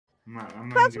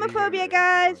Phasmophobia,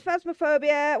 guys!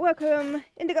 Phasmophobia! Welcome!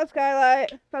 Indigo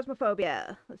Skylight!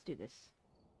 Phasmophobia! Let's do this.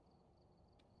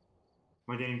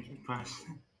 My game crashed.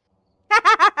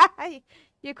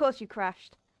 Of course you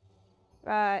crashed.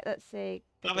 Right, let's see.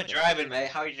 I've been driving, mate.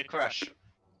 How did you crash?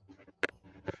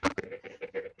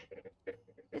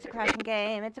 It's a crashing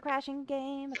game, it's a crashing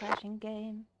game, a crashing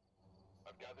game.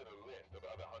 I've gathered a list of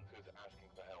other hunters asking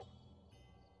for help.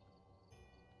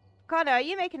 Connor, are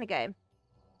you making a game?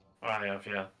 I have,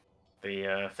 yeah.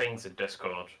 The thing's in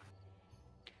Discord.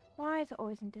 Why is it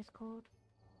always in Discord?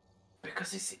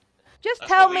 Because it's... Just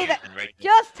tell me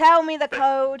the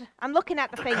code. I'm looking at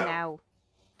the thing now.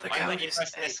 The Why code don't you is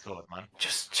press Discord, man?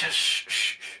 Just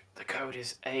shh. The code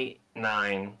is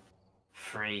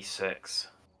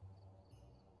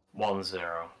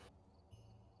 893610.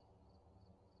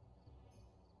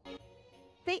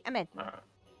 See, I'm in. Alright.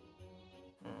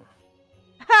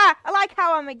 Ha! I like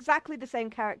how I'm exactly the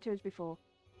same character as before.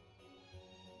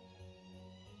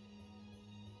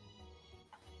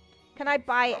 Can I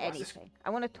buy anything? I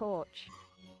want a torch.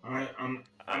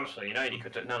 Actually, you know you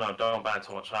could do... No, don't buy a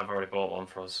torch. I've already bought one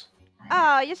for us.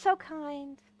 Oh, you're so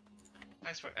kind.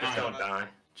 Thanks for Just don't die.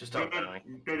 Just don't die.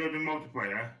 Go to the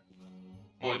multiplayer.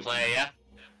 Multiplayer, yeah?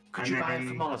 Could you buy a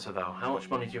thermometer, though? How much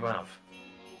money do you have?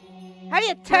 How do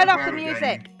you turn off the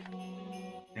music?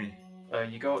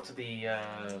 You go up to the... I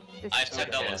have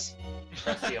 $10.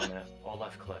 Press C on it, or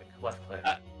left click. Left click.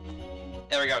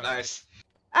 There we go, nice.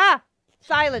 Ah!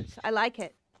 Silence. I like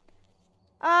it.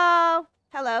 Oh,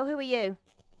 hello. Who are you?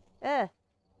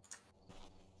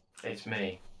 It's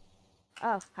me.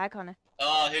 Oh, hi, Connor.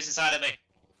 Oh, who's inside of me?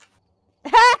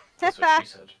 That's what she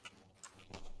said.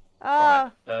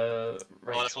 Oh. Alright,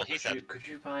 Rachel, that's what he said. Could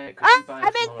you buy it? Ah,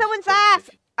 I'm in someone's ass!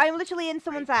 I'm literally in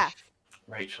someone's ass.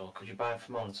 Rachel, could you buy a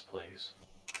thermometer, please?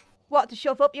 What, to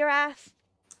shove up your ass?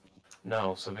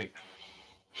 No, so we...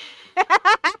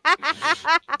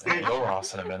 Your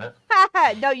ass in a minute.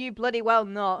 No, you bloody well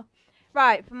not.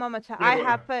 Right, thermometer. I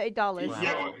have $30.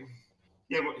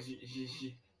 Yeah, but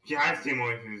she has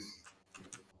thermometers.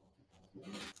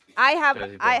 I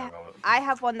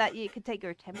have one that you can take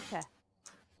your temperature.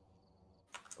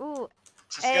 Ooh.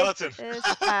 It's a skeleton.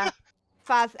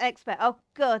 Phas expert. Oh,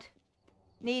 good.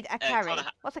 Need a carry.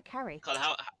 Connor, What's a carry? Connor,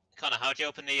 how do you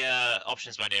open the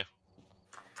options menu?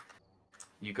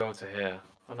 You go to here.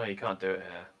 Oh no, you can't do it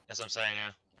here. That's what I'm saying,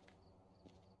 yeah.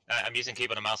 I'm using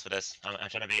keyboard and mouse for this. I'm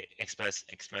trying to be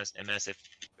immersive.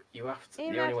 You have to.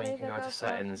 The only way you can go to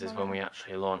settings is when we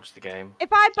actually launch the game. If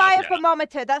I buy a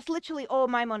thermometer, that's literally all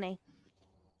my money.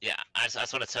 Yeah, I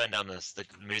just want to turn down the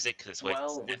music because it's way.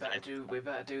 Well, we better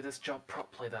do this job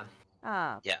properly then.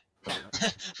 Ah. Yeah.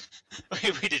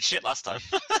 we did shit last time.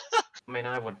 I mean,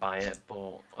 I would buy it,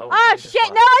 but oh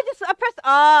shit! No, I pressed.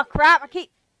 Oh crap! I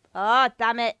keep. Oh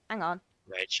damn it! Hang on.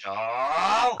 Rachel.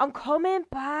 I'm coming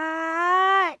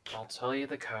back. I'll tell you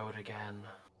the code again.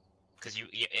 Because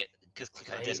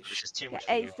click on this, which is too much.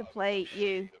 Eight's to play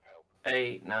you.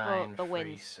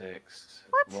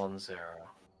 893610.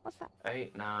 What's that?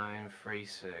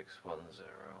 893610.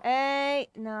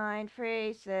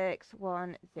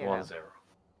 893610. 10.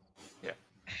 Yeah.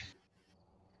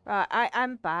 Right,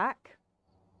 I'm back.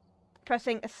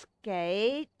 Pressing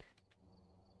escape.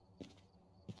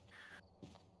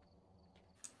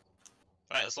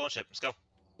 Right, let's launch it. Let's go.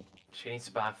 She needs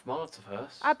to buy a thermometer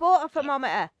first. I bought a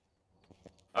thermometer.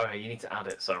 Okay, you need to add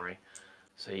it, sorry.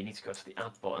 So you need to go to the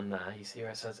add button there. You see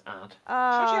where it says add?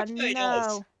 Oh,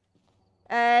 no.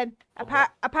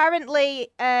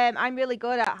 Apparently, I'm really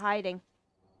good at hiding.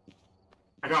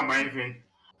 I don't buy anything.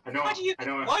 Why do you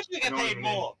get paid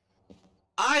more?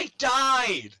 I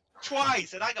died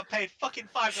twice and I got paid fucking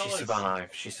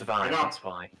 $5. She survived, that's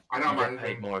why. I don't get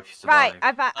paid more if you survive. Right,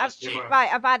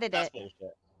 I've added That's it.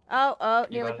 bullshit. Oh,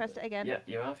 nearly pressed it again. Yeah,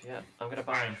 you have, yeah. I'm gonna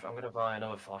buy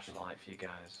another flashlight for you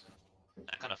guys.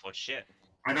 I can't afford shit.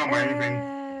 I don't buy anything.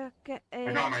 I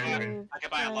can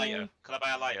buy a lighter. Can I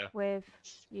buy a lighter? With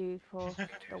you for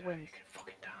the win. You can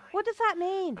fucking die. What does that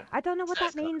mean? I don't know what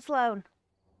that means, Sloan.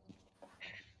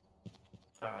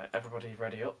 Alright, everybody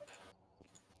ready up?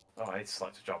 Oh, I need to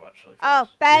select a job actually. Oh,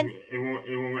 Ben! It won't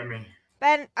let me.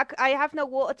 Ben, I have no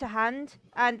water to hand,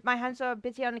 and my hands are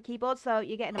busy on the keyboard, so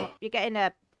you're getting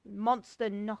a monster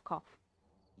knockoff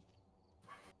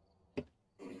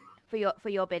for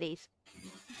your biddies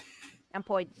and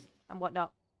points and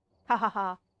whatnot. Ha ha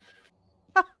ha.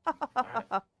 Right,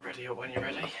 ready up when you're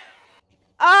ready.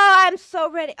 Oh, I'm so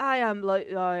ready. I am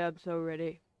so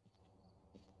ready.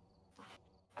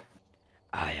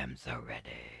 I am so ready.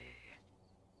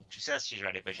 She says she's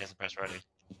ready, but she hasn't pressed ready.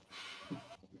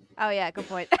 Oh yeah, good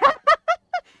point.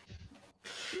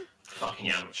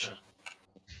 Fucking amateur.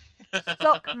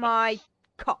 Suck my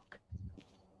cock.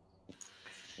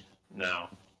 No.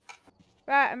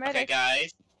 Right, I'm ready. Okay,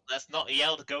 guys, let's not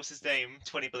yell the ghost's name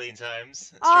 20 billion times.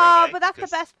 straight Oh, away, but that's the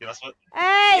 'cause best. You're not, supposed,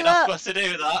 Hey, you're not look, supposed to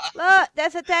do that. look.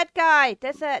 There's a dead guy.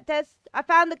 I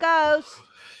found the ghost.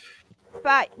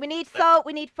 Right, we need salt.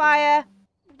 We need fire.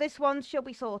 This one should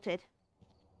be sorted.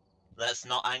 Let's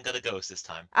not anger the ghost this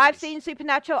time. I've please. seen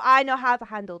Supernatural. I know how to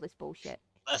handle this bullshit.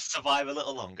 Let's survive a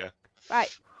little longer.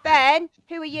 Right, Ben.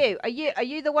 Who are you? Are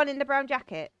you the one in the brown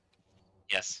jacket?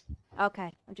 Yes.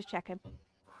 Okay, I'm just checking.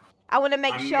 I want to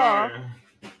make I'm sure. not-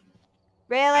 I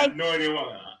Really? have no idea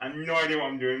what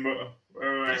I'm doing, but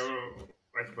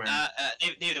let's play.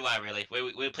 Neither do I really.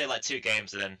 We played like 2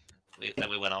 games and then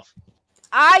we went off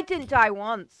I didn't die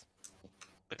once.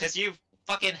 because you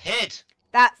fucking hid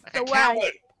That's like the a way.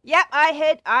 coward. Yep,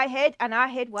 I hid, and I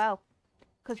hid well.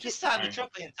 You Cause just sat in the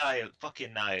truck the entire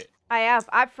fucking night.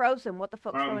 I've frozen. What the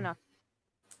fuck's going on?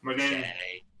 My name,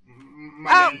 Okay.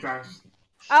 my name's Ash.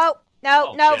 Oh no,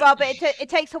 Oh, no, shit. Robert. It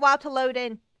takes a while to load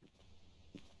in.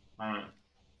 Why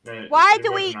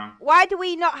Why do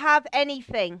we not have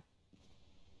anything?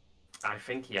 I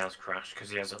think he has crashed because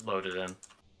he hasn't loaded in.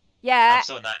 Yeah, I'm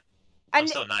still and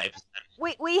still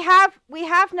 90%. we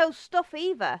have no stuff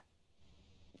either.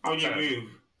 How do you move?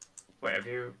 Wait, have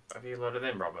you loaded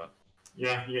in, Robert?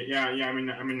 Yeah. I'm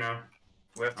in now.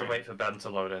 We have to wait for Ben to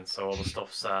load in, so all the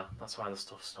stuff's there. That's why the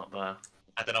stuff's not there.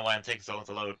 I don't know why I'm taking so long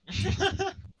to load.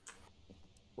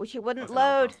 Which it wouldn't Okay,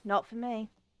 hold load. on. Not for me.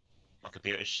 My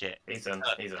computer's shit. He's in.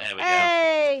 He's in. There we go.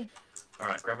 Hey!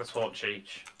 Alright, grab a torch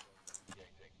each.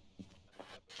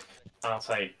 I'll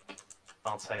take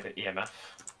the EMF.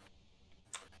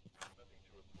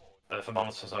 The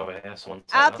thermometer's over here, someone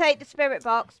take I'll that. take the spirit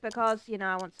box because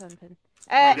I want something.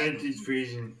 My denti's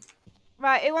freezing.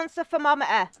 Right, who wants the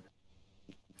thermometer?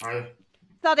 Hi.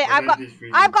 Sorry, My I've got denti's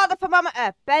freezing. the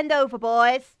thermometer. Bend over,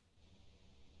 boys.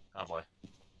 Oh boy.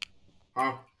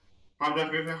 How does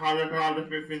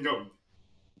everything go?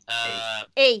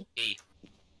 E.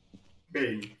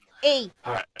 B. E.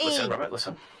 Alright, listen, Robert,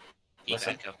 listen.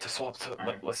 Listen, Echo. to swap to...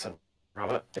 Listen,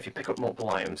 Robert, if you pick up multiple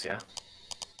items, yeah?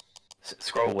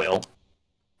 Scroll wheel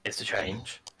is to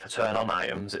change. To turn on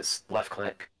items, it's left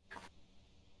click.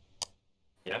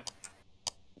 Yeah?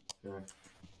 Yeah.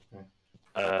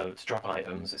 To drop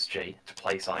items, it's G. To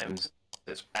place items,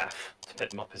 it's F. To pick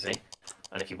them up is E.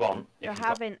 And if you want, You're if you've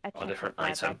having a got a different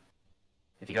checkup there, item,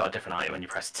 if you got a different item and you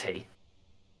press T,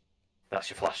 that's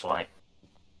your flashlight.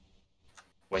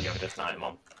 When you have a different item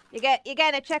on. You're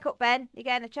getting a checkup, Ben. You're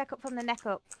getting a checkup from the neck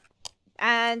up.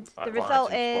 And Right, the what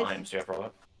result items- is What items do you have,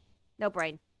 Robert? no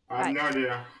brain. I have no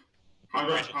idea. How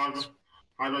do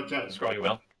I check? Scroll your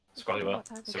wheel. Scroll your wheel. What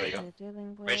type See of what you got. thing you're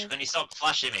dealing with? Rachel, can you stop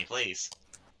flashing me, please?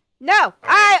 No,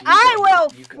 Alright, I so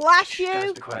will you've got- flash Guys,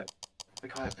 you. be quiet. Be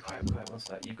quiet, one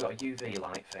sec. You've got a UV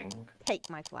light thing, Take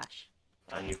my flash.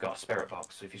 and you've got a spirit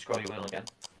box, so if you scroll your wheel again.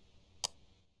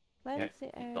 When's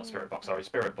it? Not spirit box, sorry,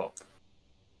 spirit book.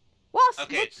 What's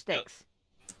Okay, smudge sticks?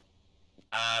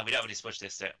 We don't really switch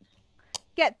this yet.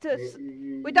 Get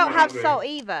to. We don't have salt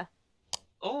either.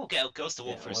 Oh, get a ghost to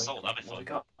walk through well, salt, that'd be well, we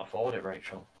fun. got afford it,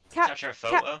 Rachel. Capture a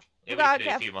photo? Yeah, we gotta can do it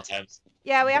get a a- few more times.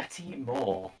 Yeah, we have. Betty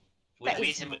Moore. We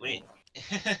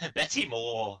Betty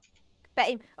Moore.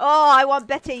 Betty. Oh, I want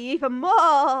Betty even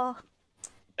more.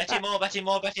 Betty Moore, Betty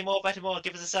Moore, Betty Moore, Betty Moore.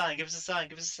 Give us a sign, give us a sign,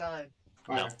 give us a sign.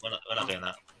 No, we're not doing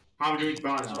that. How do we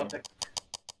start Can someone now? pick...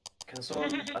 Can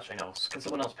someone... Actually, no. Can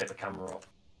someone else pick the camera up?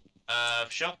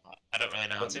 Sure. I don't really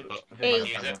know how to, but Video Hey.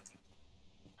 use camera. it.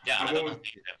 Yeah, I don't know how to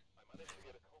use it.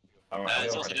 Alright, There's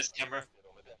are we also ready? this camera.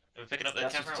 Are we picking up the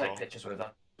That's just camera? to take Or... pictures with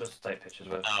that. Just to take pictures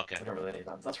with. Oh, okay. We don't really need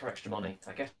that. That's for extra money.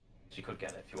 I guess you could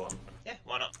get it if you want. Yeah,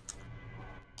 why not?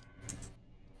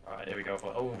 Alright, here we go.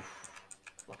 Oh,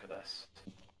 look at this.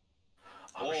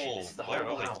 Oh, shit, this is the where are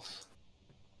horrible we? house.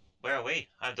 Where are we?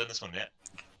 I haven't done this one yet.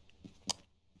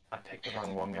 I picked the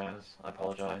wrong one, guys. I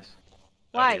apologise.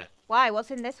 Why? dear. Why?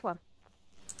 What's in this one?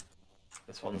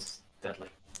 This one's deadly.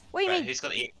 What do you Right, mean? He's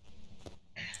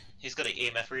got the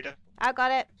EMF reader. I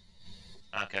got it.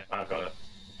 Okay. I've got it.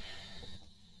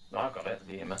 No, I've got it.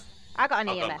 The EMF. I got an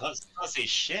Oh god, EMF. can't see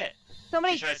shit.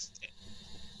 Somebody. She tries...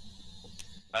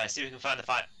 Alright, see if we can find the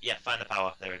fire. Yeah, find the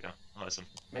power. There we go. Awesome.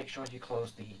 Make sure you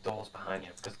close the doors behind you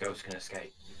because ghosts can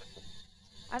escape.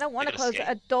 I don't want to They close could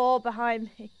a door behind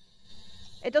me.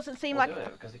 It doesn't seem We'll like. do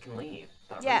it because they can leave.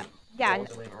 That Yeah, room. yeah, Doors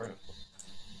to leave a room.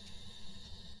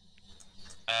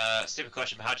 Stupid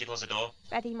question, but how do you close the door?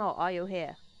 Betty Moore, are you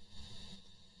here?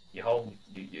 You hold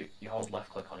you hold left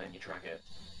click on it and you drag it.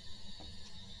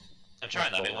 I'm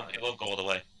trying that, but it won't go all the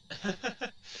way.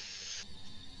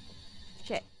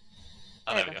 Shit.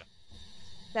 Oh, there we go.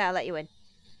 There, I'll let you in.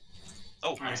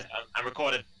 Oh, I'm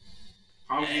recorded.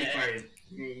 How do you play?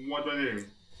 What do I do?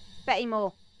 Betty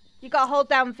Moore. You gotta hold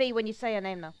down V when you say her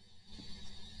name, though.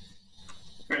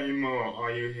 Betty Moore,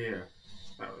 are you here?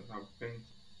 That was that thing.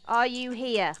 Are you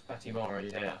here? Betty Moore, are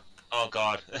you here? Oh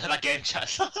god, that game chat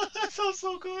sounds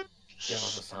so good. Give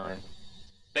us a sign.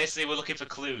 Basically, we're looking for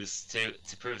clues to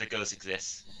prove the ghost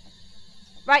exists.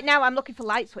 Right now, I'm looking for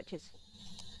light switches.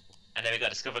 And then we got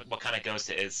to discover what kind of ghost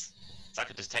it is. It's like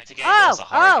a detective game, but also a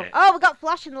horror game. Oh, we got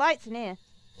flashing lights in here.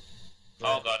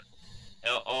 Oh god.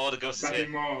 Oh, the ghost is Betty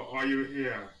here. Moore, are you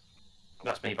here?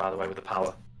 That's me, by the way, with the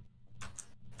power.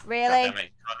 Really? God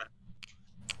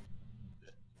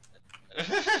damn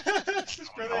it. This is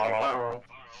brilliant. Hello.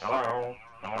 Hello.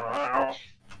 Hello.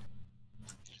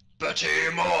 Betty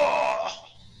Moore!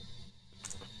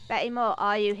 Betty Moore,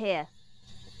 are you here?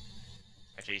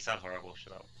 Actually, you sound horrible,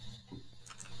 shut up.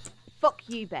 Fuck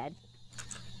you, Ben.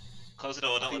 Close the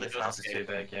door, I don't think let this the house ghost is too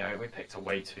escape. big. Yeah, we picked a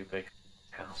way too big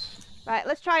house. Right,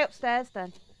 let's try upstairs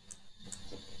then.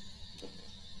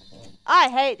 I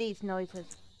hate these noises.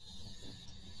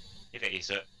 You get used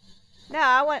to it. No,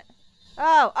 I want...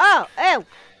 Oh, ew.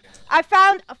 I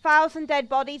found 1,000 dead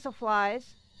bodies of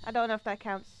flies. I don't know if that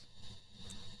counts.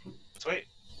 Sweet.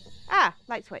 Ah,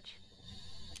 light switch.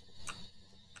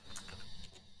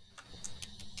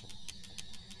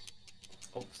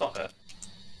 Oh, stop it.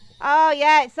 Oh,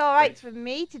 yeah, it's alright Wait. for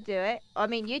me to do it. I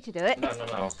mean, you to do it. No.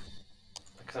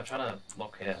 Because I'm trying to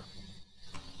look here.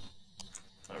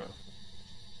 I don't know.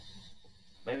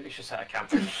 Maybe we should set a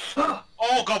camera.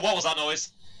 Oh god, what was that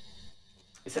noise?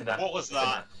 It's in there. What was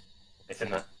that? It's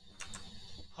in there.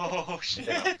 Oh shit.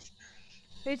 Yeah.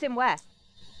 Who's in where?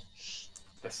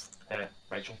 This here,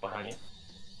 Rachel, behind you.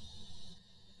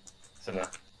 It's in there.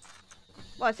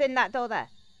 What's in that door there?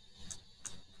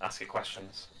 Ask it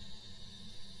questions.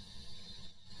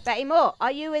 Betty Moore,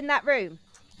 are you in that room?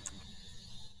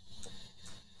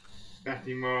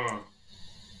 Betty Moore.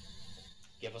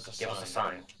 Give us a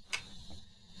sign.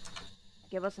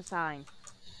 Give us a sign.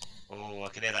 Oh, I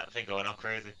can hear that thing going on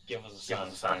crazy. Give us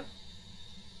a sign.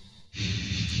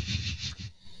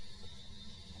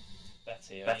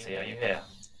 Betty, are you here?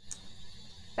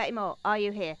 Betty Moore, are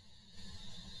you here?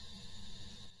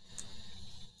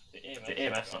 The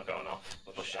EMF's not going off.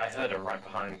 But I heard her right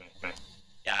behind me.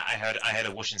 Yeah, I heard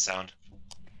a whooshing sound.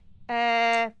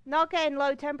 Not getting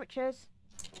low temperatures.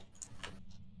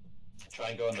 Try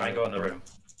and go in the room.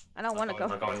 I don't want to I'm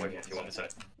go. going with you if you want me to.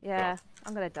 Yeah,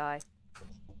 I'm gonna die.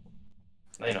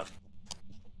 No, you're not.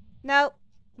 No,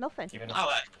 nothing.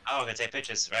 Oh, I'm gonna take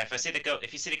pictures. Right, if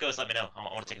you see the ghost, let me know. I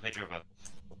want to take a picture of her.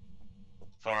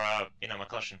 For my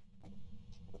collection.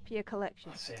 For your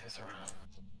collection. Let's see if it's around.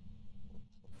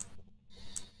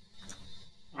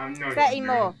 I'm not Betty doing.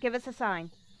 Moore, give us a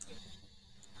sign.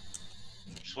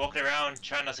 Just walking around,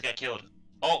 trying not to get killed.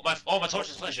 Oh, my torch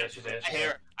is flashing. I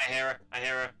hear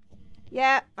her.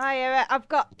 Yeah, I hear it. I've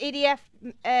got EDF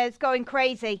is going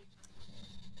crazy.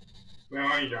 Where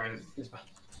are you guys?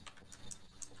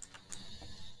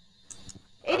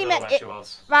 I don't know where she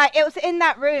was. Right, it was in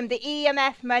that room. The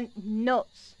EMF meant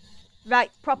nuts.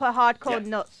 Right, proper hardcore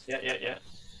nuts. Yeah.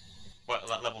 What,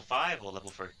 like level 5 or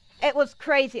level 3? It was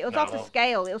crazy. It was No, off the well-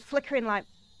 scale. It was flickering like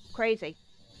crazy.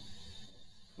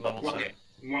 Level 2.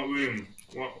 What room?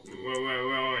 Where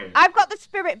are you? I've got the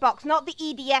spirit box, not the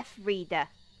EDF reader.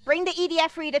 Bring the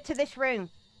EDF reader to this room.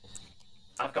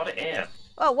 I've got it here.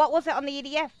 Oh, what was it on the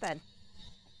EDF then?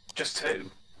 Just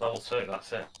 2. Level 2,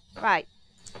 that's it. Right.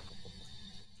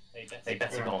 Hey,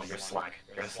 Betty Moore, you're a slag.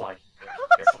 You're a slag.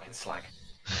 You're a fucking slag.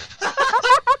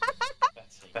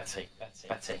 Betty.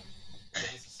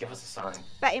 Give us a sign.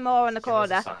 Betty Moore in the Give us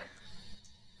corner. a sign.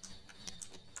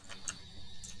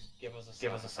 Give us a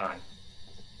sign.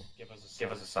 Give us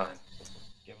a sign.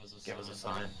 Give us a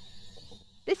sign.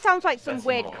 This sounds like some Betty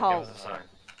weird Moore, cult. Give us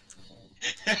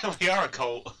a sign. We are a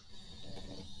cult.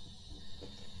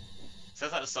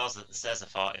 Sounds like the stairs are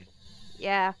farting.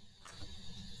 Yeah.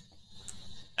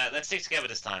 Let's stick together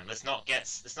this time. Let's not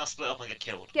split up and get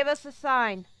killed. Give us a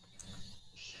sign.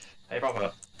 Hey,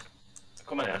 Robert.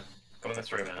 Come in here. Come in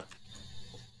this room here.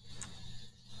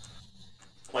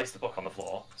 Place the book on the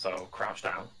floor, so crouch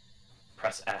down.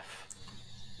 Press F.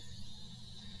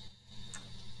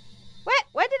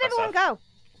 Where did Press everyone F. go?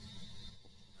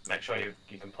 Make sure you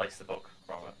can place the book,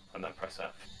 Robert, and then press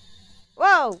F.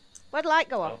 Whoa! Where'd the light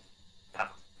go off?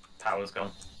 Power's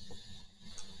gone.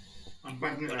 I'm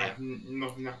pressing it up.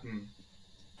 Nothing happened.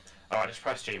 Alright, just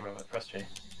press G, Robert. Press G.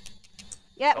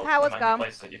 Yep, Oh, power's never mind,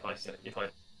 gone. You placed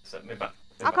it. Move back.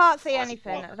 I can't see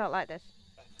anything. I don't like this.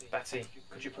 Betty,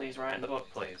 could you please write in the book,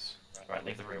 please? Right,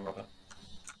 leave the room, Robert.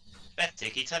 Betty,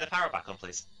 can you turn the power back on,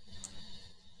 please?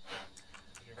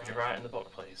 Could you write in the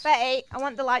book, please? Betty, I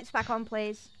want the lights back on,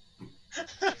 please.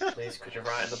 Please, could you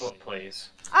write in the book, please?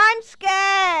 I'm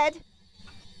scared!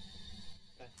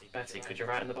 Betty, could you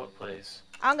write in the book, please?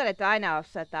 I'm gonna die now I've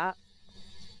said that.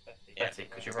 Yeah. Betty,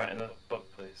 could you write in the book,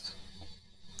 please?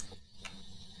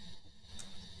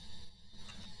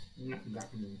 Nothing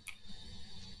happening.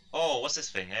 Oh, what's this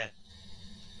thing here?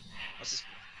 What's this?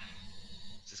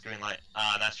 What's this green light?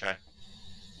 Ah, nice try.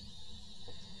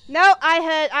 No,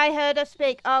 I heard her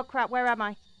speak. Oh crap, where am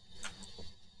I?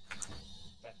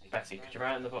 Betty, could you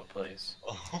write in the book, please?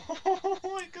 Oh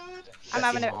my god. I'm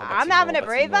having a, Betty I'm Moore, having a Betty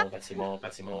breather. Moore, Betty Moore,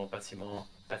 Betty Moore, Betty Moore,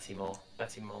 Betty Moore,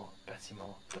 Betty Moore, Betty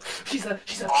Moore. She's there,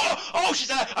 she's there. Oh, she's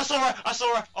there! I saw her! I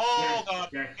saw her! Oh god!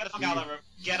 Yeah, Get the fuck out of that room!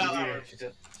 Get out of that room!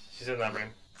 She's in that room.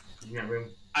 in that room.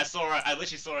 I saw her. I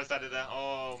literally saw her standing there.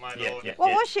 Oh my lord.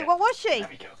 What was she? What was she? There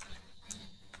we go.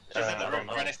 She's in the I room don't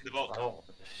know. right next to the book. Oh,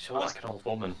 she looks like an old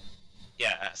woman.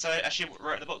 Yeah. So she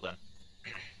wrote in the book then.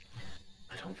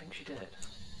 I don't think she did.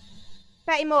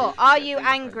 Betty Moore, are you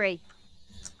angry?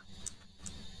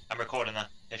 I'm recording her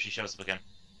if she shows up again.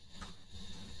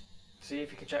 See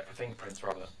if you can check for fingerprints,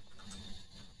 Robert.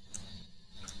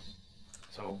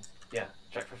 So, yeah,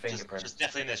 check for fingerprints. She's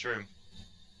definitely in this room.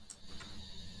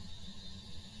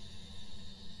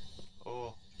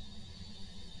 Oh.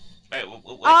 Wait,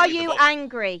 Are you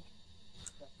angry?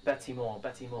 Betty Moore,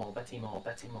 Betty Moore, Betty Moore,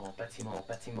 Betty Moore, Betty Moore,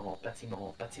 Betty Moore, Betty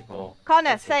Moore, Betty Moore.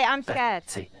 Connor, Betty, say I'm scared.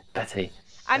 Betty.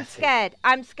 I'm scared.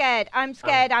 I'm scared. I'm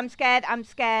scared. I'm scared. I'm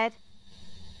scared.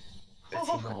 Betty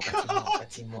Moore,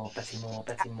 Betty Moore, Betty Moore,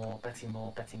 Betty Moore, Betty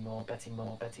Moore, Betty Moore, Betty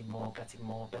Moore, Betty Moore, Betty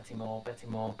Moore, Betty Moore, Betty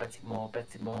Moore, Betty Moore,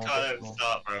 Betty Moore, Kinda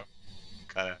stop, bro.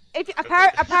 Kinda. If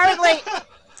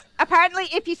apparently,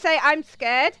 if you say I'm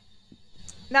scared,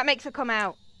 that makes her come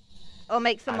out, or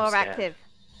makes her I'm more scared. active.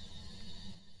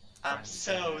 I'm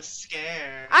so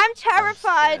scared. I'm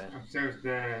terrified. I'm so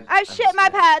scared. I've shit my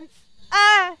scared. pants.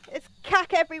 Ah, it's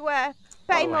cack everywhere.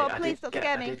 Betty Moore, I please don't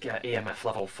scare I me. did get EMF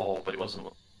level 4, but it wasn't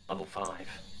level 5.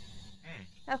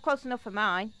 That's close enough for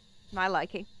mine. My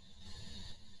liking.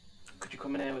 Could you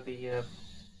come in here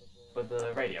with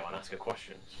the radio and ask her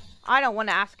questions? I don't want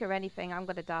to ask her anything. I'm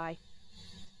gonna die.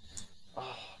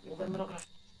 Oh, well then we're not gonna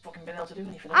fucking be able to do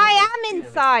anything. I am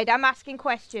inside. I'm asking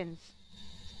questions.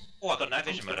 Oh, I got night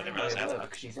vision mode. I didn't realise that.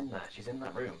 Because she's in there. She's in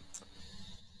that room.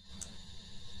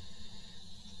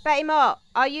 Betty Moore,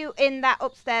 are you in that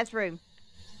upstairs room?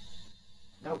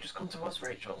 No, just come to us,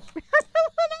 Rachel. I'm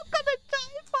not gonna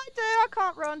die if I do. I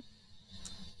can't run.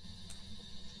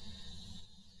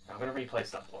 I'm gonna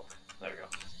replace that block. There we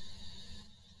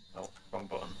go. Oh, wrong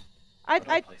button.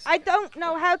 I don't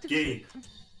know how to G.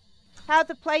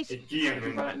 place. It's G Could you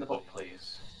room. write in the book,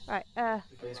 please? Right.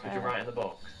 Please, could you write in the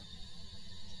book?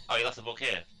 Oh, you left the book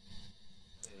here.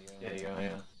 There you go, yeah.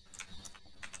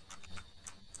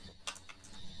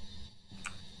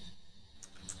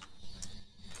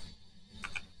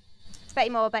 Betty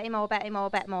Moore, Betty Moore, Betty Moore,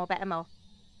 Betty Moore, Betty Moore.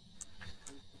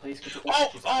 Please, could you...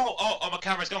 Oh, my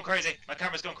camera's gone crazy. My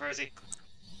camera's gone crazy.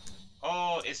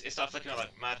 Oh, it started flickering like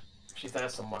mad. She's there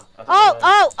somewhere. I don't Oh, know where.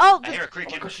 oh, I hear oh! a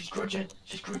creaking. God, she's grudging.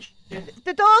 She's grudging.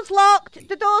 The door's locked.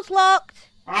 The door's locked.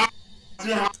 I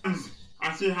see hands.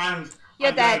 I see hands. You're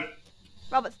I'm dead.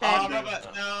 Robert's dead. Oh, Robert,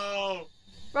 no!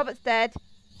 Robert's dead.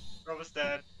 Robert's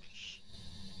dead.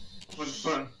 What the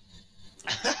fuck?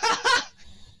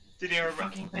 Did you You remember?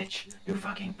 fucking bitch. You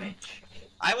fucking bitch.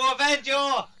 I will avenge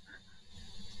you!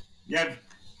 Yeah,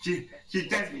 she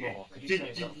definitely, Could you say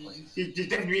yourself, please? she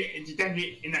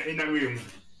definitely in that room.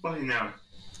 Fucking now.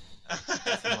 No,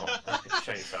 please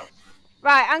show yourself.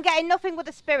 Right, I'm getting nothing with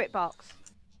the spirit box.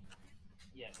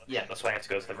 Yeah, that's why I have to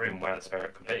go to the room where the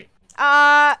spirit could be.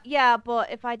 Yeah,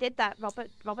 but if I did that,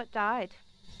 Robert died.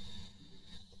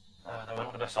 No, we're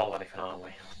not going to solve anything, are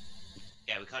we?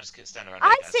 Yeah, we can't just keep standing around. I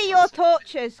here, guys. see your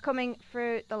torches coming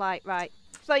through the light. Right.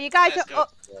 So you guys Let's are go.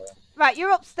 up. Right,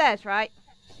 you're upstairs, right?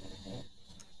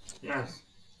 Yes.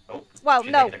 Oh, Well,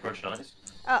 she's no. making a grudge noise.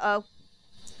 Uh-oh.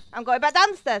 I'm going back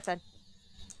downstairs then.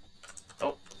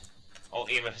 Oh, Oh,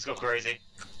 EMF has gone crazy.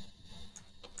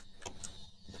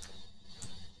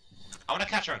 I want to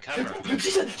catch her on camera.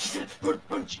 she said, run.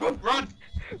 Run!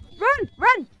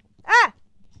 Run! Ah!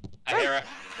 I hear her.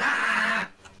 Ah!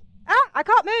 Ah! I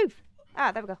can't move.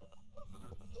 Ah, there we go.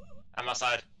 I'm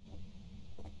outside.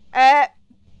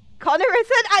 Connor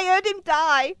isn't. I heard him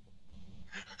die.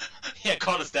 Yeah,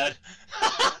 Connor's dead.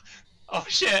 Oh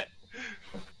shit.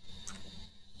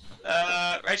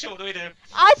 Rachel, what do we do?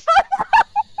 I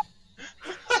don't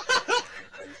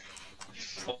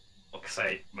For fuck's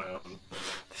sake, man.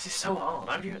 This is so hard.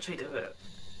 How do you actually do it?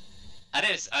 I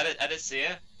didn't see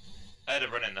her. I had a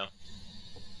run in though.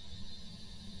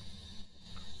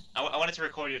 I wanted to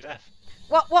record your death.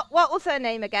 What was her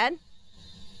name again?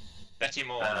 Betty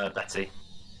Moore. Betty.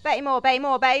 Betty Moore, Betty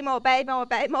Moore, Betty Moore, Betty Moore,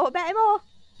 Betty Moore, Betty Moore.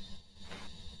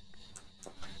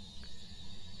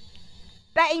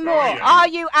 Betty Moore, are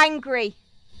you angry?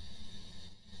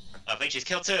 I think she's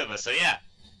killed 2 of us, so yeah.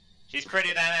 She's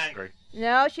pretty damn angry.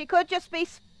 No, she could just be,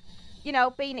 you know,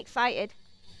 being excited.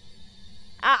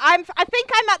 I think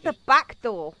I'm at the back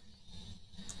door.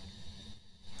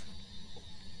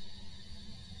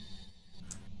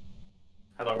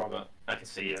 Hello, Robert. I can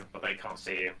see you, but they can't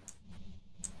see you.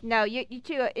 No, you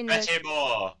two are in Betty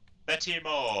Moore! Betty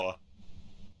Moore!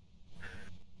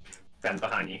 Ben,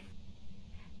 behind you.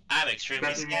 I'm extremely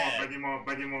Betty Moore, scared. Betty Moore,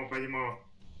 Betty Moore, Betty Moore.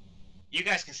 You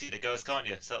guys can see the ghost, can't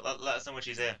you? So let us know when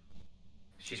she's here.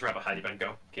 She's right behind you, Ben.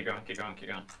 Go. Keep going, keep going, keep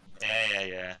going.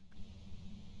 Yeah.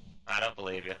 I don't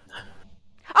believe you.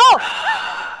 Oh!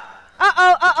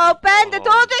 Uh-oh, Ben, the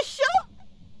door just shut!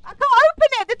 I can't open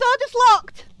it, the door just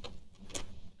locked!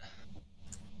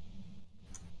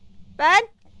 Ben?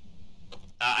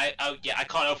 Yeah, I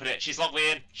can't open it. She's locked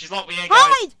me in. She's locked me in, guys.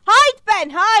 Hide! Hide, Ben,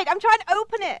 hide! I'm trying to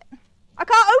open it! I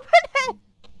can't open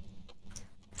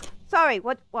it! Sorry,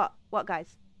 what,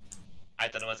 guys? I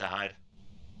don't know where to hide.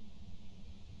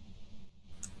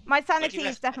 My sanity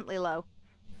is definitely low.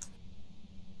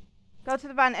 Go to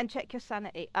the van and check your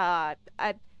sanity. Hang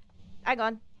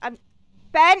on.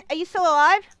 Ben, are you still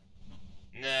alive?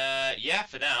 Yeah,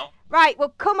 for now. Right,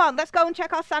 well, come on, let's go and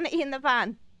check our sanity in the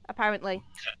van, apparently.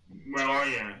 Where are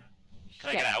you? Can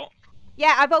I get out?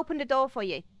 Yeah, I've opened a door for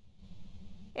you.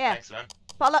 Yeah. Thanks, man.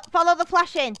 Follow the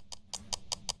flashing.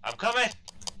 I'm coming.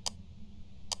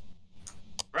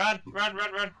 Run.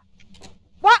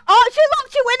 What? Oh, she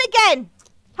locked you in again.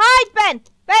 Hide, Ben.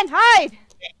 Ben, hide.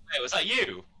 Wait, was that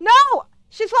you? No,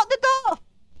 she's locked the door.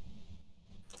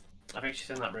 I think she's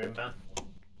in that room, Ben.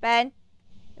 Ben,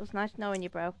 it was nice knowing you,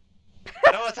 bro. I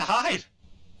don't know where to hide.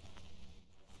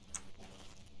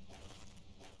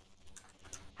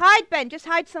 Hide, Ben. Just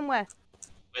hide somewhere.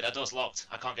 Wait, that door's locked.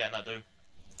 I can't get in that door.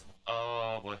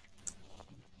 Oh boy.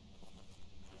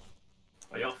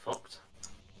 Oh, you're fucked.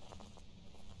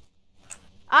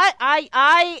 I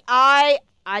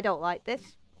don't like this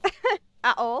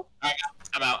at all.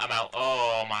 I'm out.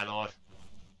 Oh my lord.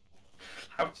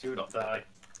 How did you not die?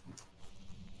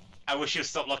 I wish you'd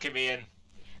stop locking me in.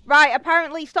 Right,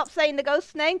 apparently stop saying the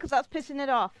ghost's name because that's pissing it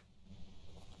off.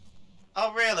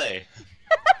 Oh really?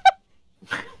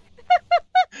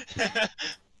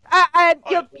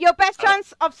 Your best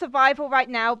chance of survival right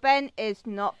now, Ben, is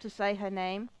not to say her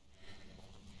name.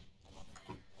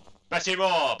 Betty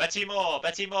Moore, Betty Moore,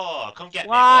 Betty Moore, come get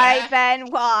Why, me, boy. Ben?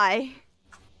 Why?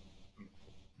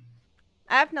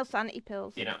 I have no sanity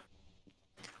pills. You know,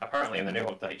 apparently in the new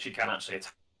update, she can actually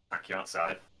attack you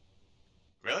outside.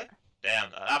 Really?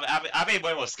 Damn. I'd be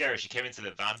way more scared if she came into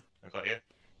the van and got you.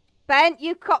 Ben,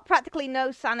 you've got practically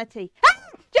no sanity. Ah!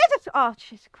 Jesus! Oh,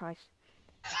 Jesus Christ.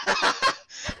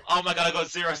 Oh my god, I got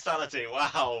 0 sanity.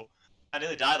 Wow. I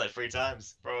nearly died like 3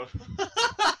 times, bro.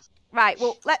 Right,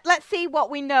 well, let's see what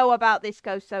we know about this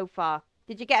ghost so far.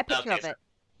 Did you get a picture of it?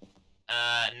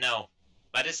 No.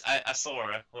 I saw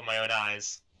her with my own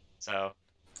eyes, so...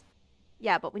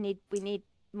 Yeah, but we need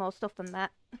more stuff than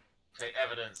that. Okay,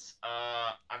 evidence.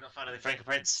 I've not found any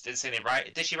fingerprints. Didn't see any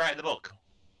right. Did she write in the book?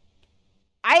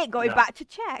 I ain't going No. back to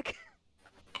check.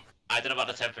 I don't know about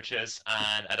the temperatures,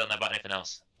 and I don't know about anything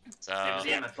else. So... It was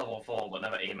EMF level 4, but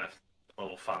never EMF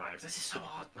level 5. This is so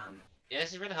hard, man. Yeah,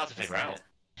 this is really hard to figure Isn't out. it?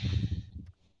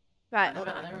 Right.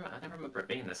 I never remember it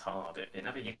being this hard. It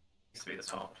never used to be this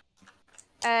hard.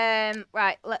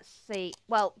 Right, let's see.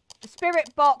 Well, the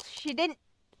spirit box, she didn't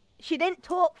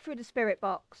talk through the spirit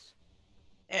box.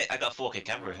 Yeah, I got a 4K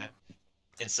camera here.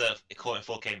 Insert caught in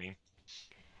 4K meme.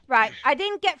 Right, I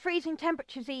didn't get freezing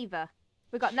temperatures either.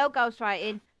 We got no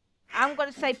ghostwriting. I'm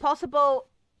gonna say possible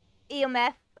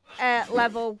EMF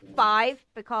level 5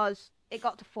 because it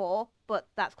got to 4, but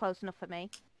that's close enough for me.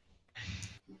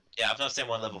 Yeah, I've not seen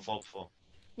one level 4 before.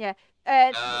 Yeah.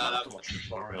 I have to watch the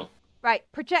tutorial. Right,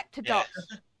 projector Yeah. dots.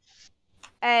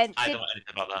 I don't know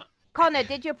anything about that. Connor,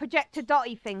 did your projector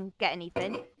dotty thing get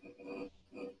anything?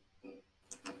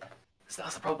 So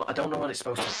that's the problem. I don't know what it's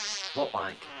supposed to look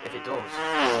like. If it does,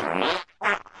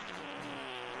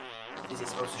 is it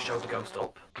supposed to show the ghost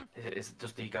up?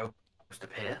 Does the ghost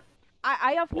appear?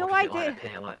 I have Or no does it, like, idea.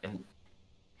 appear, like, in...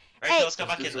 Right, Hey. so let's go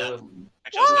back in Does, there. um,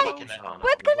 Rachel, let's go Why? back in there.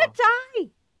 We're gonna die.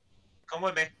 Come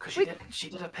with me. Because We- she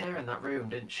did appear in that room,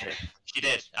 didn't she? She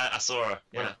did. I saw her.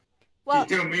 Yeah. Well,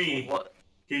 He killed me. What?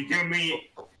 He killed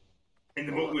me in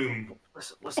the book room.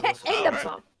 Listen. In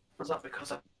the- Was that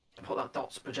because I put that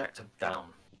dots projector down?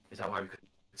 Is that why we could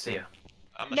see her?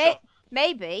 I'm not sure.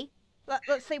 Maybe.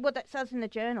 Let's see what it says in the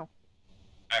journal.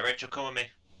 Alright, Rachel, come with me.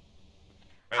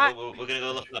 Right, we're gonna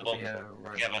go look at that book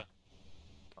Right. together.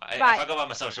 Right. If I go by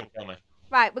myself, she'll kill me.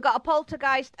 Right, we got a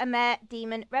poltergeist, a mare,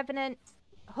 demon, revenant,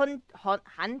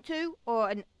 hantu, or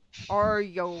an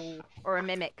Oryo, or a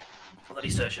mimic. Let me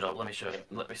search it up. Let me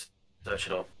search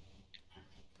it up.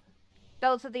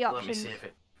 Those are the Let me options. see if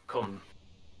it come.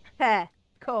 There,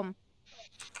 come.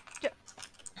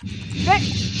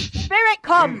 Spirit,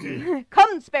 come!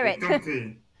 Come, spirit!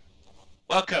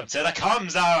 Welcome to the Com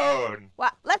Zone!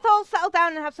 Well, let's all settle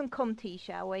down and have some cum tea,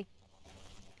 shall we?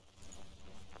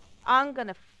 I'm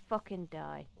gonna fucking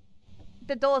die.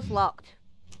 The door's locked,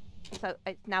 so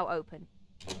it's now open.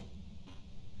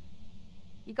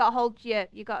 You gotta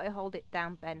hold it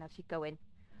down, Ben, as you go in.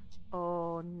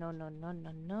 Oh no no no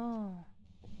no no!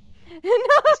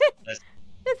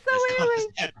 No, it's so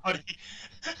eerie.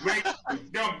 Wait,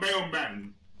 don't bail,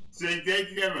 Ben. Stay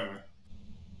together.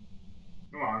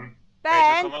 Come on.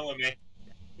 Ben, Rachel, come on with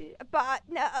me.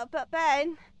 but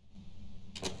Ben.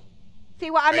 See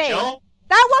what I mean? Rachel?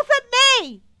 That wasn't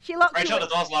me. She locked Rachel, you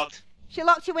the door's locked. She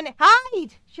locked you in.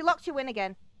 Hide. She locked you in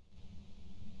again.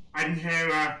 I didn't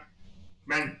hear,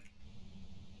 Ben,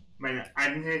 I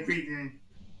didn't hear creaking.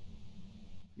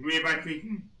 You hear about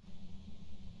creaking?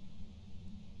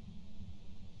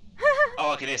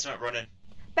 Oh, I can hear something running.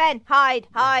 Ben, hide.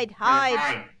 Hide.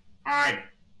 I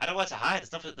don't want to hide.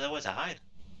 There's nothing nowhere to hide.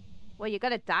 Well, you're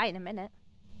gonna die in a minute.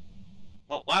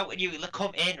 Well, why would you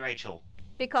come in, Rachel?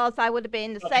 Because I would have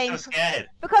been in the Don't same. be so scared.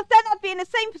 Because then I'd be in the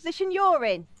same position you're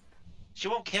in. She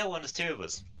won't kill when there's two of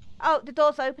us. Oh, the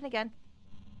door's open again.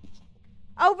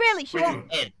 Oh, really? She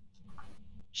won't. In.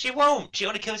 She won't. She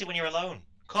only kills you when you're alone.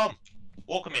 Come.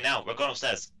 Walk with me now. We're going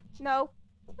upstairs. No.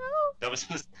 No. Don't be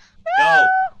supposed. No.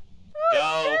 Go.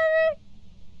 No.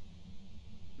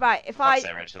 Right. If Fuck's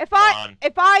sake, Rachel. if Come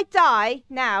I die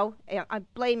now, I'm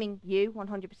blaming you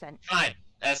 100%. Fine.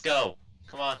 Let's go.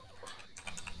 Come on.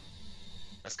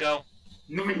 Let's go.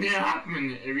 Nothing's gonna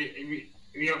happen if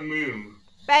we don't move.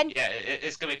 Ben. Yeah,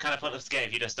 it's gonna be kind of pointless game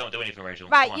if you just don't do anything, Rachel.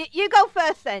 Come on. Right. You go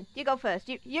first then. You go first.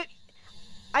 You.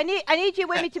 I need you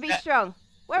with me to be strong.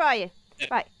 Where are you?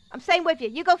 Right. I'm staying with you.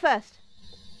 You go first.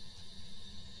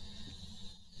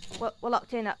 We're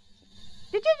locked in.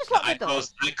 Did you just lock the door?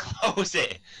 I close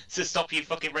it to stop you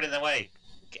fucking running away.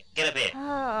 Get a bit. Oh,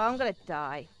 I'm gonna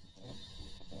die.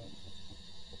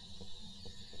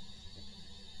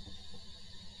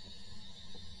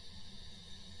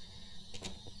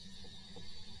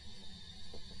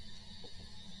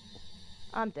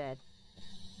 I'm dead.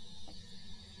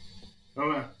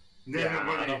 Oh,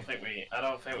 I don't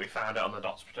think we found it on the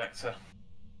dots projector.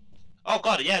 Oh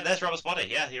god, yeah, there's Robert's body.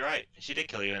 Yeah, you're right. She did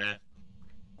kill you in here.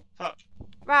 Fuck.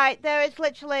 Right, there is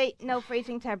literally no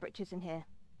freezing temperatures in here.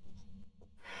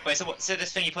 Wait, so what? So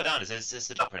this thing you put down is this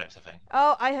the dot projector thing?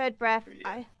 Oh, I heard breath.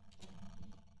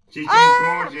 She's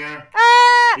Ah! towards you.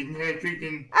 Ah! Didn't hear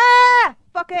creaking. Ah!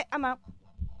 Fuck it, I'm out.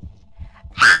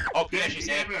 Oh, yeah, she's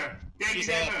here. Get She's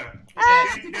together.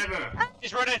 Ah! Get together.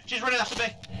 She's running after me.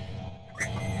 Oh,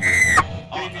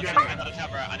 Get I together. got a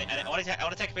camera. I want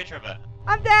to take a picture of it.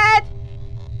 I'm dead!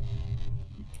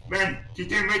 Ben, she's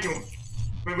doing Rachel.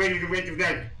 But Rachel's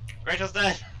dead. Rachel's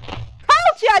dead.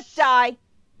 Told you I'd die!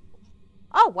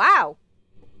 Oh, wow.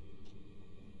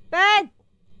 Ben!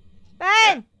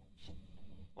 Ben!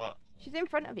 What? She's in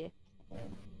front of you.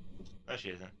 No, she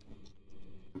isn't.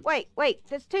 Wait,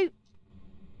 there's two.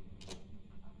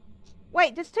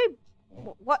 Wait, there's two.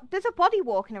 What? There's a body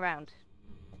walking around.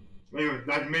 Wait,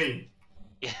 that's me.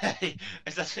 Yeah,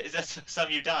 is that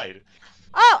some you died?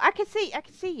 Oh, I can see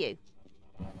you.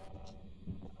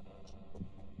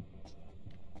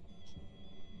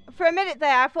 For a minute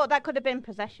there, I thought that could have been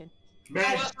possession. Ben,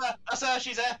 Oh, that's her.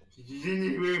 She's there. she's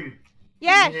in the room.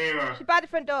 Yeah, You can hear her. she's by the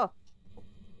front door.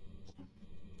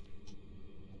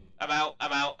 I'm out.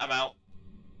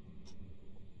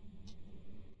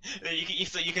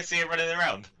 You can see her running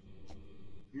around.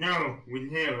 No, we can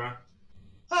hear her.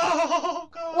 Oh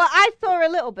god. Well, I saw her a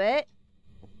little bit.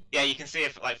 Yeah, you can see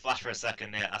it like flash for a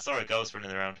second. Yeah, I saw a ghost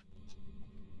running around.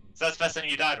 So that's the first time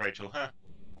you died, Rachel, huh?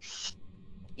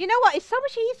 You know what? It's so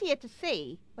much easier to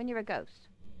see when you're a ghost.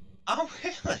 Oh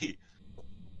really?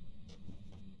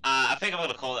 I think I'm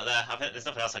gonna call it there. I think there's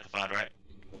nothing else I can find, right?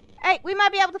 Hey, we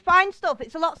might be able to find stuff.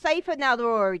 It's a lot safer now they're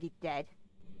already dead.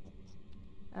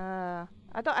 I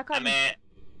can't. I mean,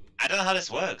 I don't know how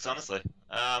this works, honestly.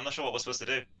 I'm not sure what we're supposed to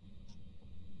do.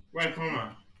 Where's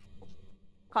Connor?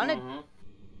 Connor. Mm-hmm.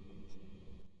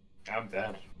 I'm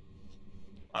dead.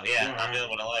 Oh yeah, I'm the only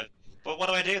one alive. But what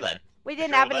do I do then? We didn't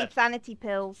You're all have any dead. sanity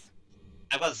pills.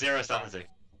 I've got 0 sanity.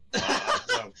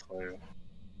 No clue.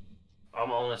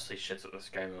 I'm honestly shit at this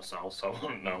game myself, so I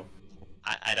wouldn't know.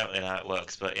 I don't really know how it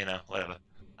works, but you know, whatever.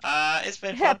 It's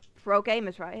been fun. Pro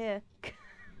gamers right here.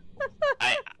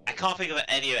 I can't think of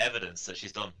any evidence that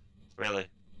she's done, really.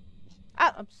 Oh,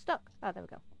 I'm stuck. Oh, there we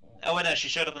go. Oh wait, no, she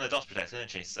showed up in the DOS protector,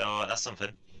 didn't she? So that's something.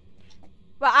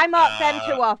 Well, I marked them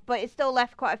two off, but it still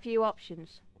left quite a few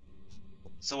options.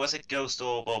 So was it ghost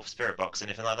orb or spirit box,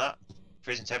 anything like that?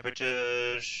 Freezing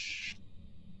temperatures.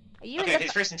 Are you Okay, in if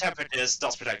it's freezing temperatures,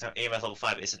 DOS protector, EMF level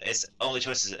 5. Its only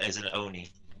choice is an Oni.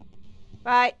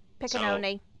 Right, pick an So-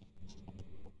 Oni.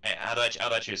 Hey, how do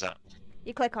I choose that?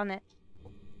 You click on it.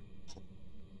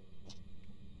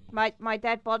 My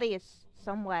dead body is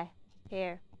somewhere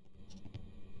here.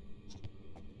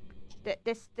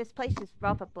 This place is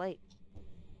rather bleak.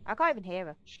 I can't even hear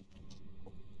her.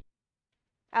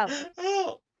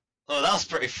 Oh, Oh, that was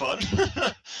pretty fun.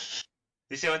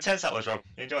 You see how intense that was, Rob?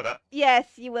 You enjoyed that? yes,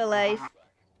 you will, Ace.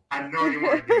 I have no idea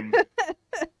what I'm doing.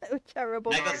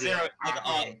 Terrible. I got idea. 0. Oh,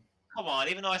 Absolutely. come on,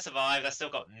 even though I survived, I still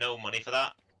got no money for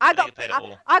that. I didn't get paid at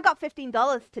all. got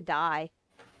 $15 to die.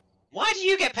 Why do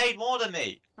you get paid more than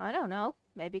me? I don't know.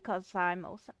 Maybe because I'm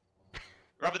awesome.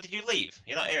 Robert, did you leave?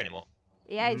 You're not here anymore.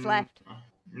 Yeah, he's left.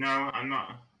 No, I'm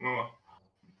not. Well,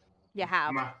 You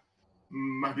have.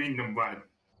 my being done bad.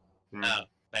 No,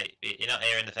 mate, you're not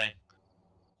hearing the thing.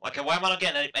 Okay, why am I not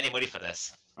getting any money for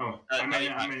this? Oh, no,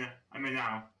 I'm in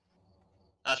now.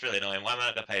 That's really annoying. Why am I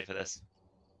not getting paid for this?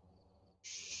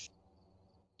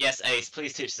 Yes, Ace,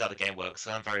 please teach us how the game works.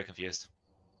 I'm very confused.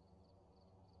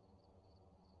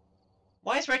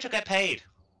 Why does Rachel get paid?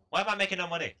 Why am I making no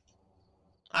money?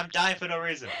 I'm dying for no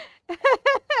reason.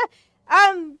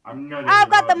 I'm not. I've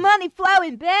got the money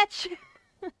flowing, bitch.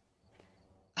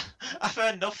 I've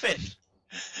earned nothing.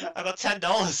 I got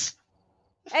 $10.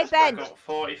 Hey I Ben, got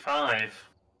 45.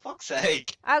 Fuck's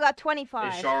sake. I got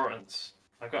 25. Insurance.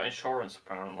 I got insurance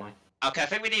apparently. Okay, I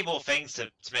think we need more things to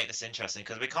make this interesting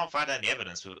because we can't find any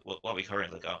evidence with what we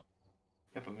currently got.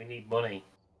 Yeah, but we need money.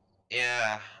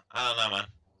 Yeah, I don't know, man.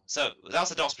 So that was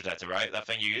the DOS protector, right? That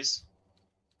thing you use.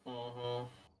 Mm-hmm.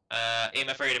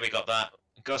 EMF reader, we got that.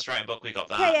 Ghostwriting book, we got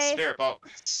that. Yeah, yeah. Spirit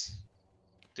box.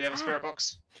 Do you have a spirit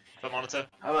box for monitor?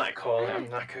 I might call it. I'm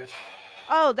knackered.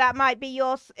 Oh, that might be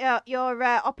your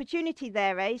opportunity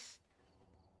there, Ace.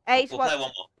 Ace We'll wants. play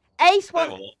one more. Ace Play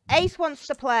wants. one more. Ace wants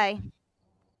to play.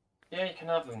 Yeah, you can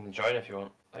have them join if you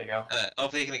want. There you go.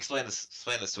 Hopefully you can explain this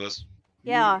to us.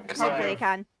 Yeah, Because hopefully you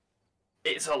can.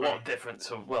 It's a lot different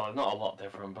to, well, not a lot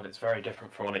different, but it's very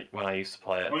different from when I used to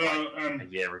play it Well, a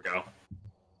year ago.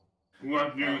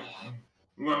 what do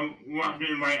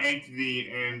invite into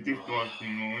the Discord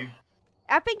thing, Molly?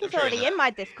 I think it's Sure, already yeah. in my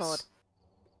Discord.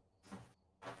 Oh,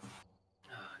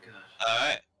 God.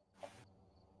 Alright.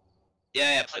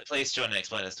 Yeah, please join and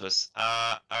explain this to us.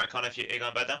 Alright, Connor, if you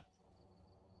going to bed now?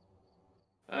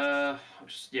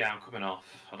 I'm coming off.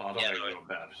 I don't Yeah, really no, go to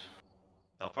bed.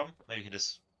 No problem. Maybe you can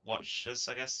just watch us,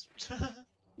 I guess.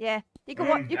 Yeah, you can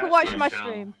Mm, you can yeah, watch it's my fine.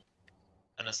 stream.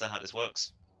 Understand how this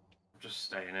works. I'm just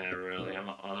staying here, really. I'm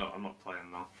not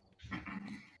playing though.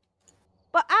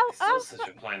 But It's still such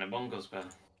a playing Among Us, Ben.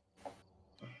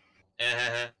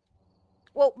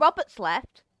 well, Robert's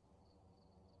left.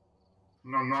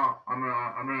 No, I'm not.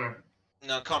 I'm in.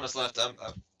 No, Connor's left.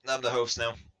 I'm the host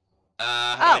now.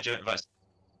 How do Oh. I join advice?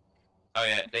 Oh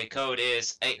yeah, the code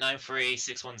is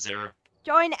 893610.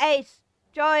 Join Ace.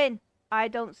 Join. I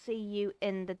don't see you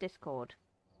in the Discord.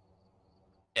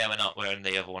 Yeah, we're not. We're in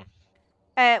the other one.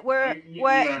 We're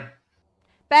Yeah.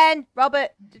 Ben,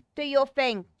 Robert, do your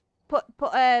thing. Put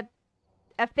a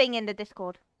thing in the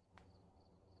Discord.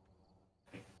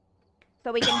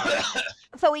 So we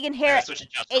can hear Yeah, switching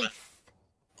chats. Ace,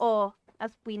 or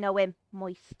as we know him,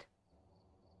 Moist.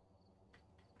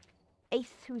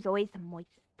 Ace, who's always moist.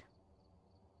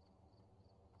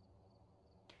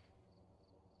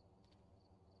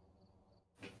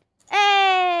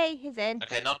 Hey, he's in.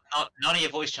 Okay, none of your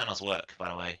voice channels work, by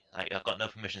the way. I've got no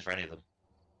permissions for any of them.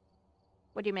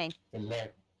 What do you mean?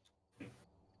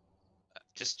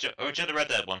 Just or the Red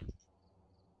Dead one.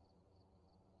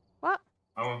 What?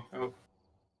 Oh.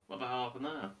 What the hell happened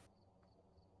there?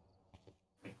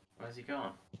 Where's he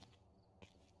gone?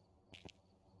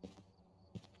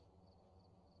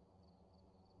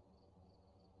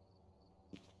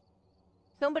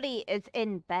 Somebody is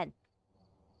in Ben.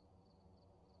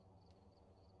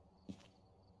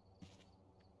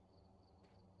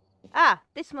 Ah,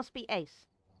 this must be Ace.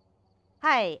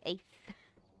 Hi, Ace.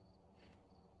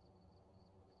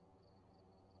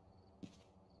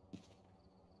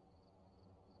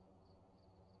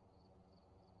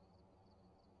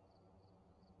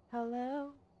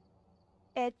 Hello,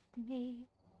 it's me.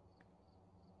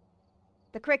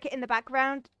 The cricket in the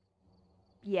background,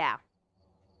 yeah,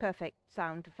 perfect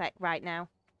sound effect right now.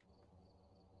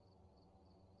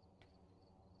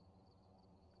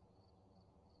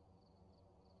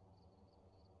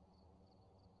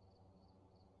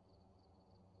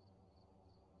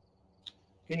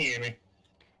 Can you hear me?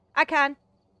 I can.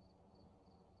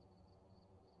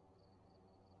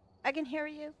 I can hear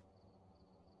you.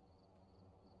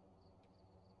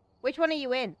 Which one are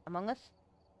you in? Among Us?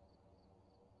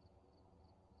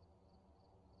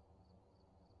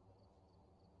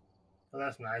 Well,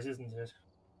 that's nice, isn't it?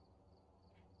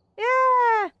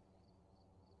 Yeah.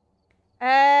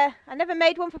 I never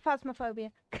made one for Phasmophobia.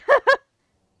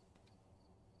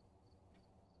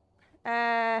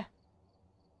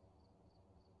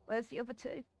 Where's the other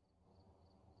two?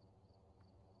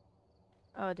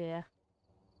 Oh dear.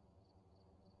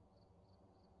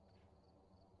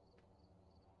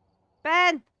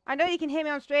 Ben, I know you can hear me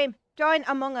on stream. Join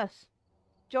Among Us.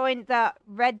 Join the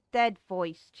Red Dead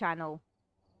voice channel.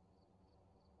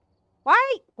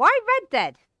 Why Red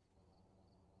Dead?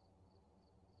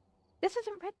 This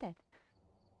isn't Red Dead.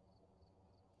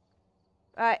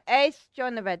 Alright, Ace,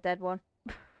 join the Red Dead one.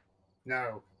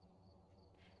 No.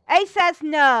 Ace says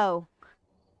no.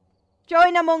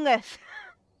 Join Among Us.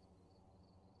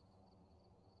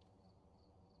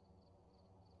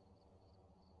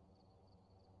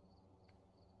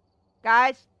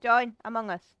 Guys, join Among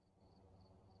Us.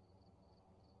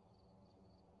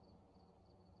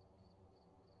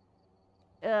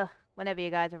 Ugh, whenever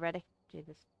you guys are ready.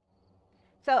 Jesus.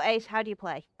 So, Ace, how do you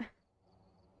play?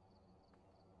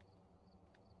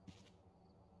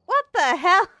 What the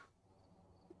hell?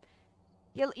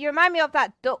 You remind me of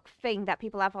that duck thing that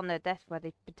people have on their desk where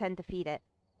they pretend to feed it.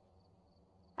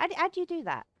 How do you do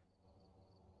that?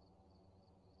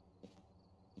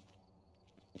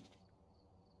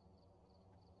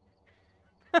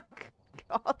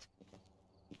 God.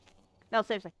 No,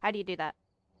 seriously, how do you do that?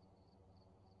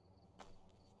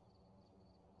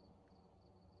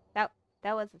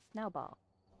 That was a snowball.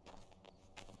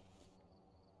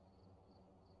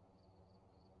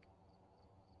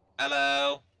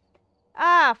 Hello.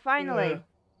 Ah, finally.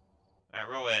 Alright,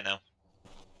 we're all here now.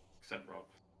 Except Rob.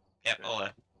 Yep, all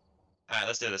there. Alright,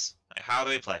 let's do this. Right, how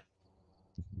do we play?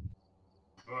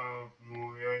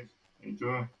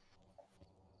 Enjoy.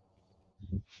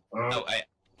 Oh,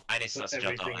 I need to Put set the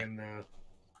job, don't everything in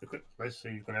the quick list, so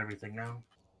you've got everything now.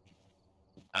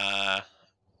 I?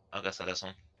 I'll go set this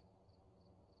one.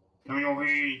 Can we all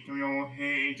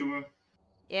hear each other?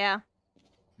 Yeah.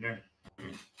 Yeah.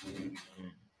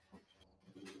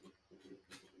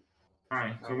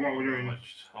 Alright, so what we're doing?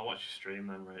 I'll watch your stream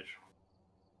then, Rich.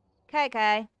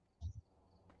 Okay.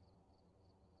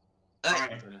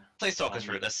 Alright, please talk us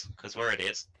through this, because we're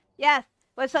idiots. Yes,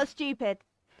 we're so stupid.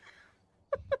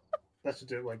 Let's just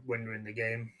do it like when we're in the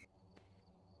game.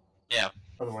 Yeah.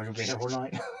 Otherwise we'll be here all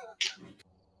night.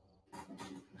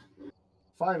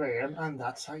 5 AM, and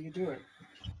that's how you do it.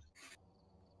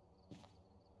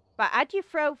 But how do you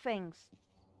throw things?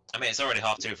 I mean, it's already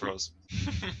 2:30 for us.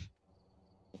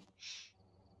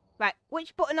 Right,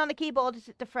 which button on the keyboard is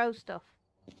it to throw stuff?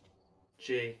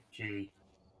 G. Gee.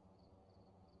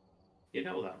 You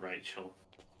know that, Rachel.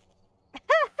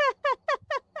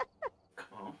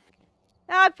 Come on.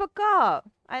 No, I forgot.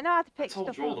 I know how to I pick told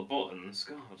stuff you all up. the buttons,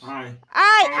 God. Hi.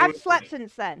 I've slept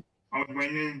since then. Are we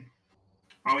playing?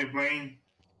 Are we playing?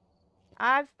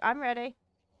 I'm ready.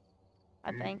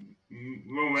 I think.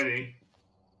 We're ready.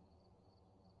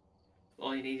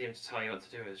 All you need him to tell you what to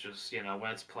do is just, you know,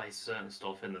 where to place certain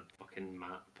stuff in the fucking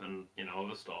map and, you know,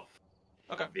 other stuff.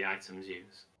 Okay. The items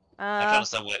used. I don't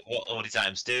understand what all these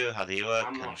items do, how they work,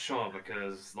 I'm not sure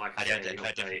because, like how I do you said,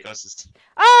 identify different ghosts.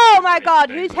 Oh my Big, god,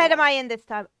 big whose head am wall. I in this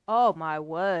time? Oh my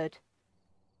word.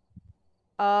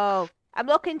 Oh, I'm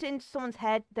looking into someone's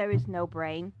head. There is no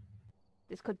brain.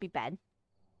 This could be Ben.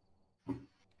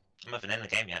 I'm not even in the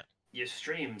game yet. Your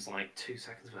stream's like 2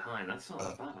 seconds behind. That's not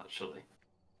that bad, actually.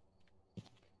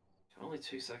 You're only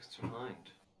 2 seconds behind.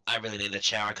 I really need a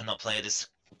chair, I cannot play this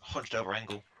hunched over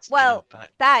angle. It's Well, giving me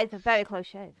back. that is a very close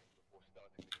shave.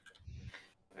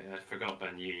 I forgot,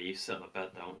 Ben, you sit on the bed,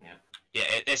 don't you?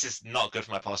 Yeah, this is not good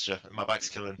for my posture. My back's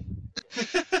killing.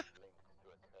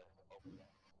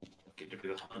 Get to be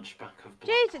the hunchback of Black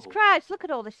Jesus Hole. Christ, look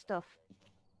at all this stuff.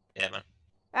 Yeah, man.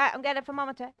 Alright, I'm getting a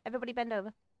thermometer. Everybody bend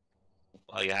over.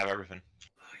 Well, you have everything.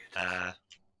 Oh, you did.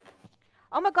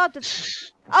 Oh my god,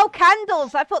 there's... Oh,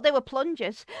 candles! I thought they were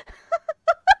plungers.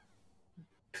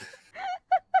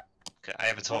 Okay, I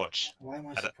have a torch. Why am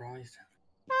I don't- surprised?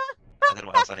 I don't know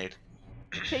what else I need.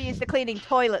 She used to cleaning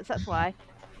toilets, that's why.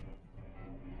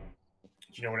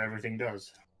 you know what everything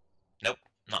does? Nope,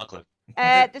 not a clue.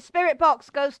 The spirit box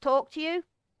goes talk to you.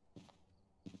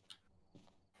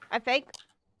 I think.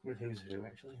 With who's who,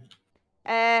 actually?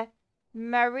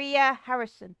 Maria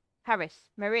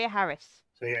Maria Harris.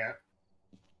 So yeah,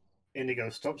 Indigo,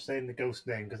 stop saying the ghost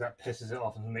name because that pisses it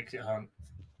off and makes it hunt.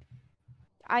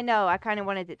 I know. I kind of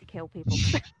wanted it to kill people.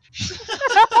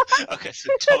 Okay, so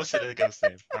don't say the ghost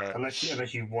name. Alright. Unless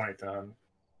you want it to hunt.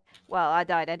 Well, I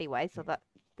died anyway, so that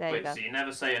there you Wait, go. so you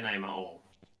never say a name at all?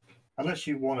 Unless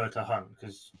you want her to hunt,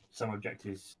 because some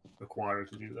objectives require her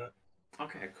to do that.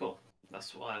 Okay, cool.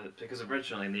 That's why, because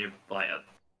originally in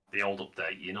the old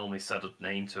update, you normally said a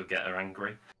name to get her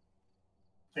angry.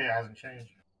 Yeah, it hasn't changed.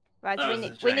 Right, No, so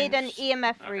it's we need an changed.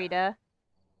 EMF Okay. reader.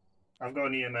 I've got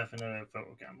an EMF and a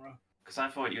photo camera. Because I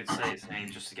thought you'd say its name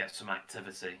just to get some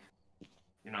activity.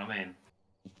 You know what I mean?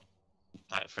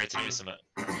 Like, afraid to do something.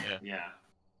 Yeah. Yeah.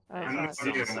 Oh, I'm sorry. not Still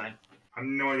the idea. same. I have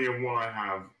no idea what I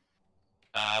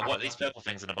have. What are these purple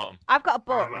things in the bottom? I've got a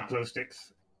book. Glow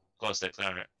sticks. Glow sticks,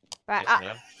 alright. Right, Get some of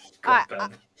them. God, I-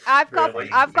 Ben. I've got Really?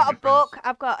 I've got a Fingerprints. book.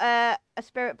 I've got a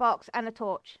spirit box and a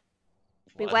torch.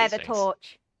 What are Beware these the things?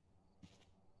 torch.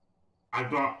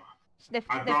 I've got. Sniff,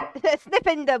 I've sniff,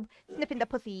 sniffing the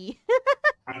pussy.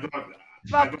 I've got.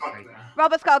 Rob- I've got.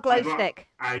 Robert's got a glow I've got stick.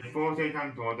 a 48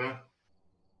 camcorder,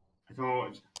 a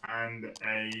torch, and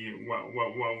a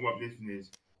what this one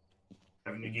is.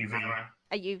 A UV. camera.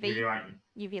 A UV light.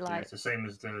 UV Yeah, light. it's the same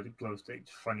as the glow sticks,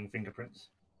 finding fingerprints.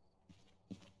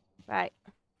 Right.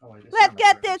 Oh, wait, there's Let's sound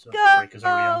get effects, this so the breaker's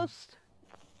already on. ghost.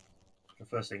 The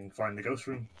first thing, find the ghost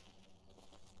room.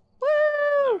 Woo!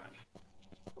 Alright.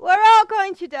 We're all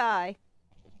going to die.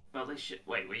 Well, at least you...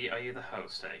 Wait, are you the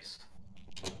host, Ace?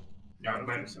 Yeah, Okay,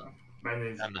 Ben. so. Ben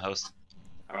is. I'm the host.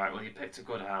 Alright, well, you picked a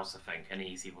good house, I think. An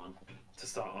easy one to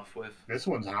start off with. This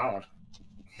one's hard.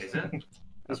 Is it?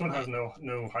 This one has no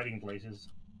hiding places.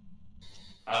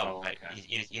 Oh, right. okay.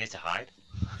 You need to hide?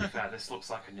 To be fair, this looks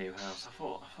like a new house. I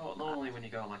thought normally when you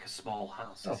go like a small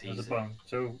house, Oh, it's there's a easy. bone.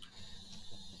 So,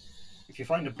 if you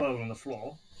find a bone on the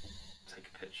floor, Take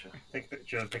a picture. take a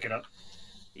picture, pick it up,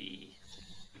 E.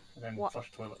 and then What? flush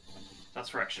the toilet. That's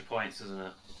for extra points, isn't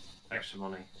it? Extra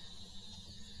money.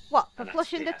 What? For And that's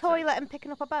flushing the it, I think. toilet and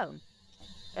picking up a bone?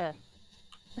 I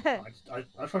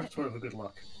flush the toilet for good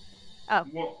luck.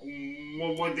 What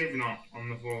is not on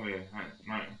the floor here?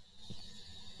 Right.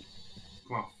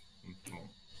 Cloth. on the floor.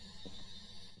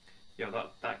 Yo,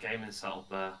 that gaming setup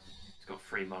there, it's got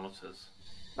 3 monitors.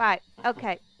 Right.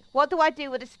 Okay. What do I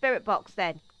do with the spirit box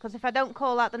then? Because if I don't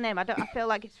call out the name, I feel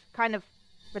like it's kind of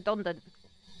redundant.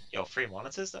 Yo, 3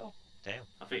 monitors though? Damn.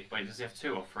 I think, wait, does he have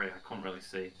 2 or 3? I can't really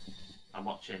see. I'm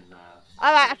watching,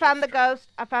 All right. I found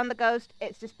the ghost.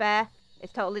 It's despair.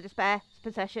 It's totally despair. It's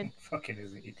possession. Fucking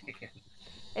is it, you dickhead.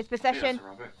 It's Maybe that's possession. a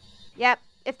rabbit. Yep.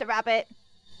 It's the rabbit.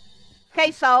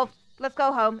 Case solved. Let's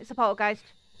go home. It's a poltergeist.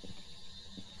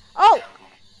 Oh!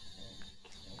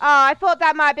 Oh, I thought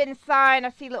that might have been a sign. I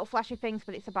see little flashy things,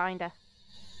 but it's a binder.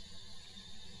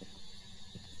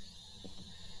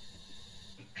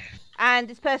 And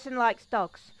this person likes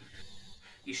dogs.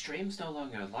 Your stream's no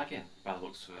longer lagging, by the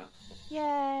looks of it.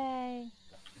 Yay.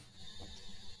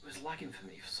 It was lagging for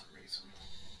me for some reason.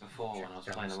 Before, when I was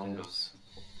playing Among Us.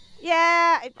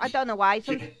 Yeah, I don't know why.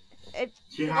 She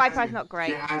Wi-Fi's not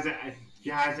great. She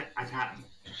has a cat.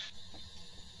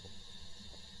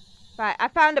 Right, I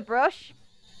found a brush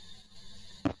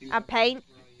and paint.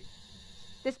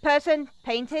 This person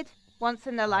painted once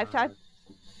in their lifetime.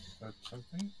 That's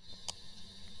something?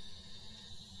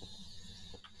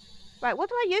 Right, what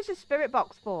do I use this spirit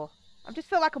box for? I just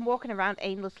feel like I'm walking around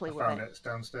aimlessly I with found it. it. It's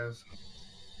downstairs.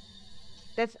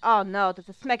 Oh no, there's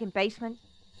a smegging basement.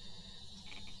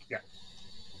 Yeah.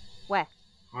 Where?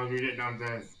 How do we get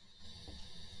downstairs?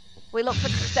 We look for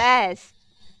the stairs.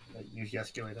 Use the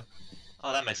escalator.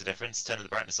 Oh, that makes a difference. Turn the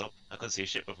brightness up. I couldn't see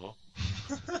shit before.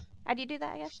 How do you do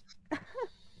that again?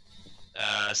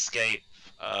 Escape,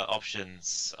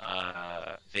 options,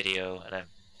 video, and then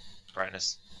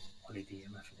brightness. I'll leave the EMF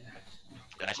in there.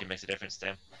 It actually makes a difference,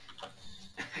 damn.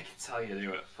 I can tell you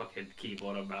do it fucking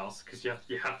keyboard and mouse, because you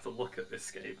have to look at the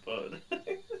escape button.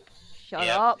 Shut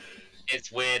Yep. up.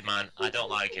 It's weird, man. I don't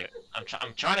like it. I'm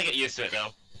trying to get used to it, though.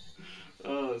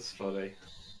 Oh, that's funny.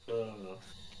 Oh.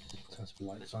 Turn some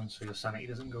lights on so your sanity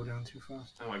doesn't go down too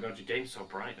fast. Oh my god, your game's so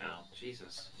bright now.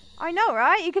 Jesus. I know,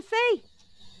 right? You can see.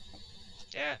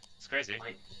 Yeah, it's crazy.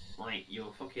 Like,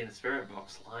 your fucking spirit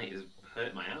box light is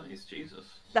hurting my eyes. Jesus.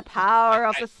 The power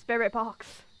of the spirit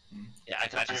box. Yeah, I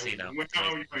can actually see now. Where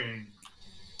are we going?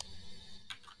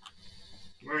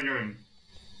 Where are you going?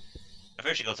 I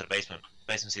think we should go to the basement.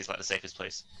 Basement seems like the safest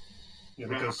place. Yeah,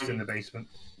 the ghost's in the basement.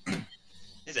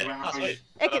 Is it? Well, Oh, sweet. It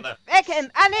I don't can, know. it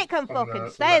can, and it can On fucking the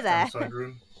stay left-hand there. side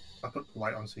room. I put the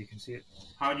light on so you can see it.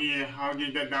 How do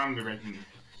you get down the basement?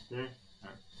 Yeah.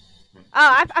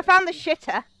 Oh, I found the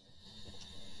shitter.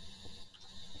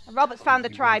 Robert's found the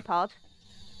tripod.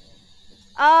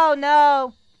 Oh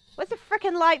no! Where's the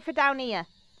frickin' light for down here?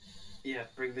 Yeah,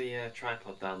 bring the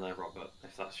tripod down there, Robert,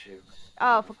 if that's you.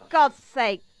 Oh, for God's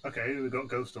sake. Okay, we've got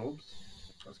ghost orbs.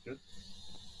 That's good.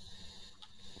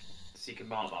 So you can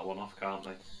mark that one off, can't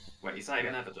they? Wait, is that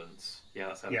even evidence? Yeah,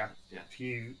 that's Yeah. evidence. Yeah. If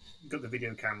you got the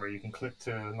video camera, you can click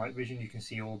to night vision, you can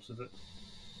see orbs with it.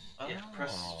 Yeah,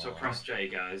 press J,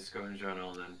 guys, go in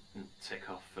journal and then tick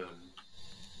off,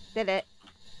 Did it?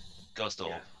 Ghost orb.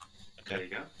 Yeah. Okay. There you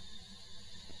go.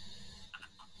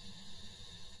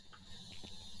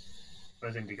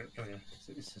 Where's Indigo? Oh yeah,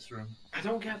 it's this room. I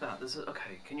don't get that.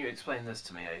 Okay, can you explain this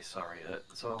to me, Ace? Sorry.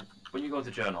 So, when you go to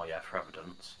journal, yeah, for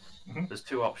evidence, there's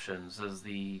two options. There's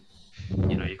the,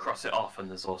 you cross it off, and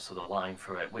there's also the line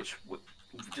through it. Which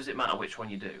does it matter which one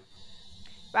you do?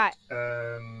 Right.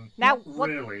 Now, Now,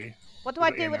 really. What do I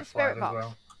do with the spirit box?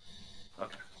 Well.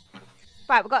 Okay.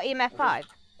 Right, we've got EMF 5.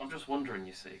 I'm just wondering,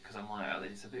 you see, because I'm like,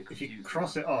 it's a bit If confusing. you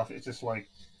cross it off, it's just like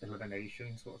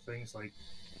elimination sort of thing. It's like,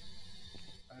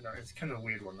 I don't know, it's kind of a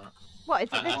weird one, that. What is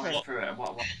it I different? thought- through it.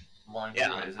 What line Yeah,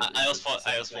 through it? Is it, I is also it thought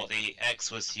the same thing? the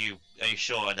X was you. Are you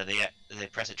sure? And then they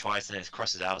press it twice and it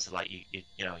crosses out. So like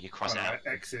you cross it out.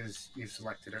 X is, you've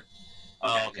selected it.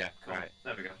 Oh, okay. Cool. Right.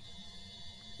 There we go.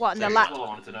 What, and So the that's line? all I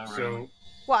wanted to know, really. So,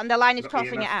 What, and the line is got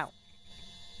crossing EMF. it out?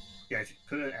 yeah, if you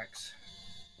put an X,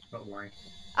 not a line.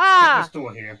 Check Ah! this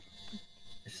door here.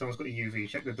 If someone's got a UV,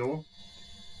 check the door.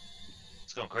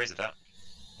 It's going crazy that.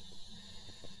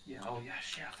 Yeah. Oh yeah.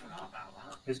 Shit. I forgot about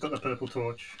that. Who's got the purple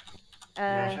torch?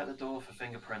 Check the door for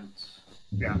fingerprints.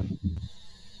 Yeah.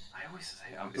 I always say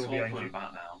it's Door all behind coming you.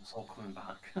 back now. It's all coming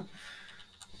back. Look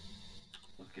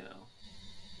at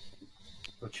it.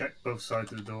 So check both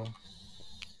sides of the door.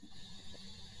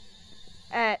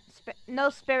 No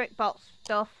spirit box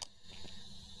stuff.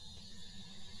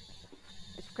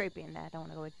 It's creepy in there, I don't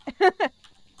want to go in.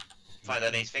 Find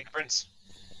any fingerprints.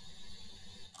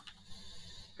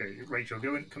 Okay, Rachel,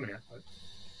 come here.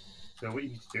 So what you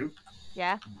need to do,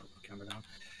 Yeah? put the camera down.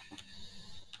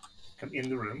 Come in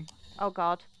the room. Oh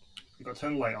god. You got to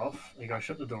turn the light off. You got to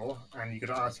shut the door, and you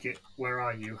got to ask it, "Where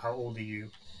are you? How old are you?"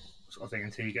 Sort of thing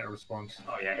until you get a response.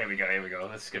 Oh yeah. Here we go. Here we go.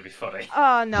 This is gonna be funny.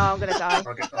 Oh no, I'm gonna die.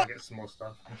 I'll get some more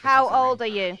stuff. How old are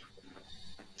you?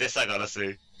 This I gotta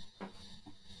see.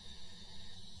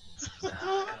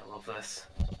 I love this.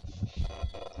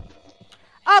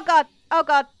 Oh god! Oh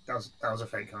god! That was a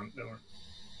fake hunt. Don't worry.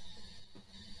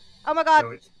 Oh my god!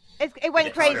 So it's, It went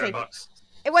Yeah, crazy. spirit box.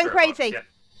 It went Spirit box, crazy.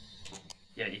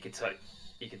 yeah, you can take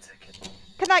it.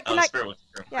 Can I? Oh, the spirit was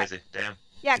Yeah. crazy. Damn.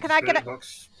 Yeah, did can the I get spirit it?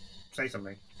 box say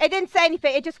something? It didn't say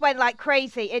anything. It just went like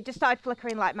crazy. It just started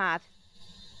flickering like mad.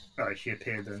 Alright, she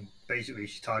appeared then. Basically,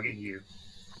 she's targeting you.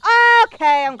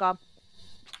 Okay, I'm gone.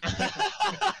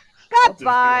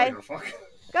 Goodbye.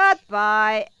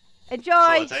 Goodbye. That's Enjoy.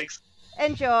 all it takes.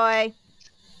 Enjoy.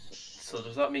 So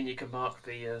does that mean you can mark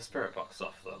the spirit box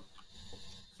off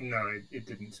then? No, it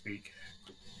didn't speak.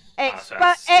 So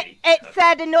But I it see.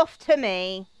 said enough to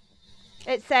me.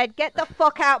 It said, "Get the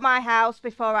fuck out my house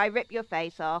before I rip your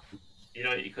face off." You know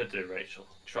what you could do, Rachel?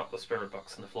 Drop the spirit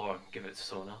box on the floor and give it to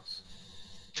someone else.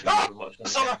 Ah! You watch I on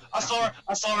saw her! the I saw her!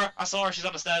 I saw her! I saw her! She's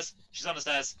on the stairs! She's on the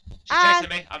stairs! She's And-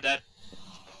 chasing me! I'm dead!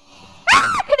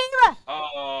 Ah, I can hear her.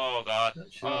 Oh god!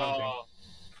 She's not hunting. Oh,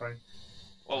 Fine.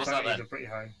 what was that Priorities then? are pretty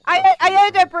high. I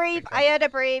heard her breathe. I heard her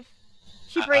breathe.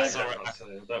 She I breathed. saw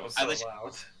That was I so lit-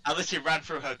 loud. I literally ran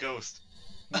through her ghost.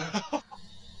 That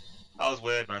was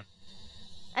weird, man.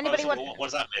 Anybody want?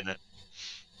 What does that mean then?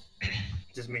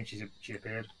 It just means she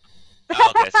appeared.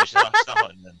 Oh, okay, so she's not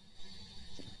hunting then.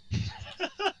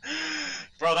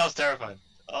 Bro, that was terrifying.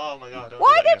 Oh my god. don't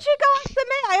Why do that did you go after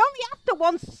me? I only asked her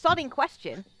one sodding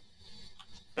question.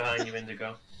 Behind you,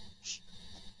 Indigo.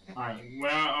 Alright,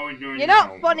 where are we doing You're now?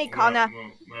 not funny, Connor.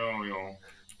 Where are we all?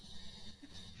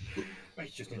 I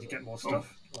just need to get more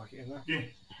stuff. Like it in there.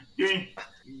 Do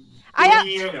I have-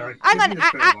 Yeah, Hang give on, me the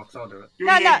spirit box, I'll do it.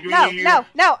 No.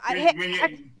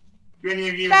 Do any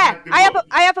of you There, have the I have book?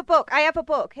 I have a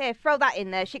book. Here, throw that in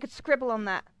there. She could scribble on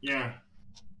that. Yeah.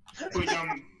 Put it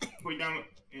down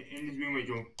in the room,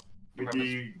 Rachel. With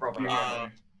the... Robert,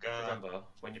 God. remember,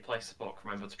 when you place the book,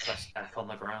 remember to press F on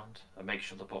the ground and make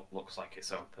sure the book looks like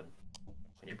it's open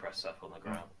when you press F on the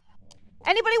ground.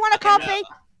 Anybody want a Okay, coffee?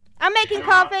 I'm making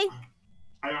coffee.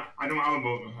 I don't have a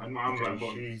book. I don't have a Okay,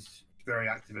 book. she's very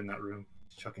active in that room.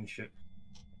 Chucking shit.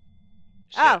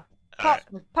 Oh, Alright.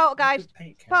 Poltergeist. Just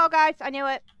paint can. Poltergeist. I knew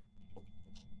it.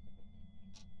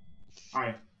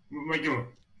 Hi. Rachel,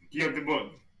 do you have the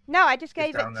book? No, I just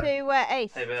gave it down to there.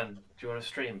 Ace. Hey Ben, do you want to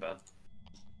stream, Ben?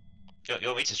 You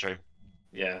want me to stream?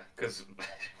 Yeah, because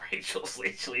Rachel's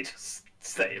literally just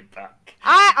staying back.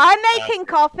 I'm making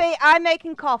coffee. I'm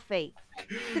making coffee.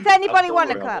 Does anybody Don't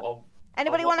want a worry, cup? I'll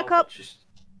Anybody want a cup?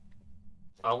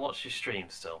 I'll watch your stream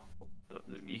still.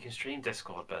 You can stream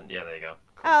Discord, Ben. Yeah, there you go.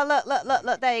 Cool. Oh,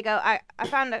 look, there you go. I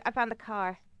found the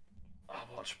car. I'll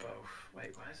watch both.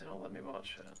 Wait, why is it not letting me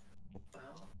watch it? What the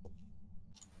hell?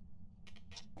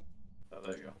 Oh,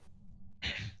 there you go.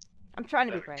 I'm trying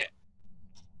to be There brave.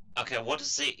 Okay, what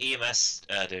does the EMS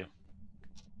do?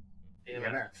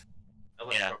 EMF.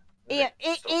 Electro-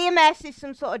 EMS is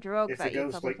some sort of drug If that the you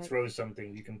ghost probably like take. throws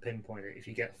something, you can pinpoint it. If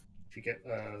you get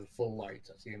full light,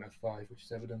 that's EMF 5, which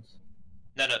is evidence.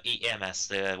 No, EMS,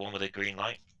 the one with the green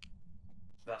light.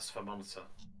 That's for monitor.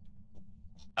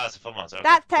 Oh, it's a full monitor. Okay.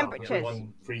 That's Oh, temperatures.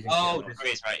 freezing Oh, temperatures.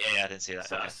 degrees, right? Yeah, I didn't see that.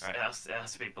 So Okay, it right.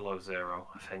 has to be below 0,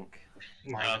 I think.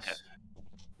 Minus. Okay.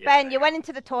 Yeah, Ben, there you went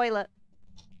into the toilet.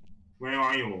 Where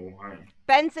are you all? Hi.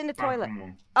 Ben's in the Ah, toilet. come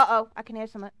on. Uh-oh, I can hear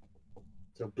something.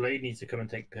 So Blade needs to come and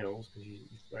take pills because he's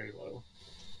very low.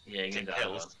 Yeah, you Take can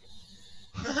pills.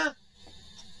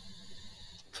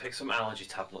 Take some allergy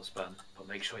tablets, Ben, but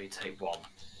make sure you take one,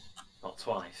 not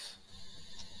twice.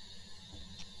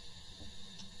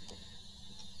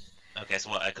 Okay, so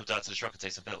what? I come down to the truck and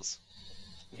take some pills.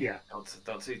 Yeah,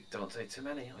 Don't take too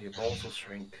many, or your balls will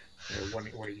shrink. one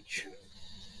each.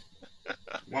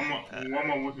 One more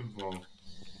looking for.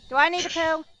 Do I need a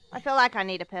pill? I feel like I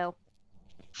need a pill.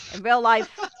 In real life,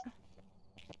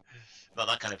 Not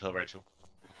that kind of pill, Rachel.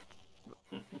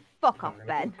 fuck off, I'm gonna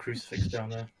Ben. put a crucifix down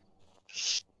there.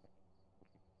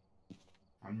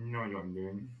 I know what I'm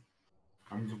doing.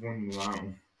 I'm just wandering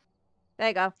around. There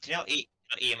you go. Can you not eat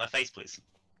in my face, please?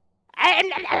 Hey,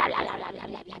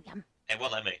 It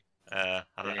won't let me. I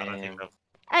don't think so.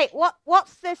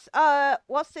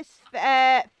 what's this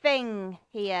thing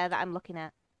here that I'm looking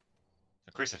at?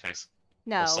 A crucifix.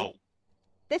 No, Or salt.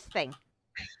 this thing.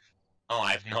 Oh,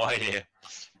 I have no idea.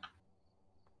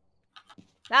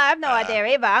 No, I have no idea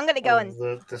either. I'm gonna go and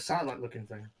the satellite looking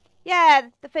thing. yeah,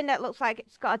 the thing that looks like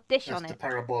it's got a dish That's on the it.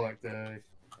 parabolic, the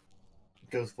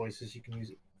ghost voices, you can use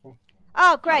it for.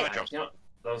 Oh, great! I dropped You know,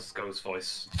 that was Ghost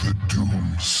voice.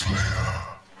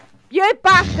 You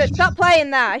bastard! Stop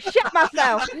playing that! I shit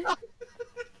myself.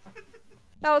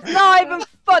 That was not even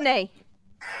funny.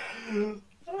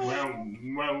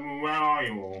 Where are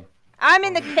you all? I'm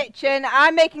in the kitchen.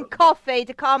 I'm making coffee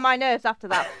to calm my nerves after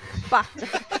that bastard.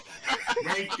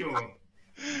 Rachel,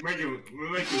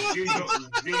 do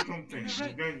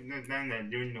something. Don't stand there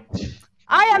doing nothing.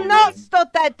 I am not stood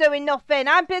there doing nothing.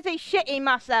 I'm busy shitting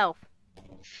myself.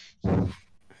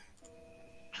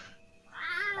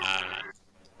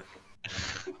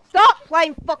 Stop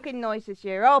playing fucking noises,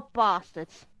 you old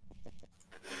bastards.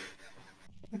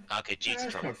 Okay, Jesus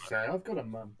That's trouble. not fair, I've got a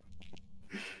mum.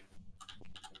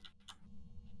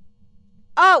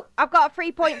 Oh, I've got a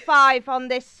 3.5 on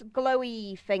this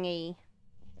glowy thingy.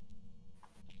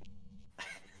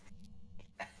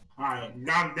 Alright,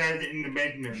 downstairs in the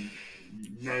basement.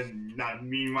 That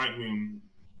mean white room.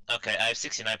 Okay, I have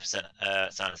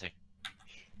 69% sanity.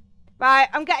 Right,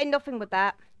 I'm getting nothing with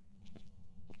that.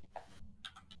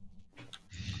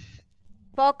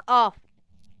 Fuck off.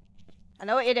 I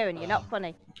know what you're doing. You're not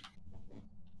funny.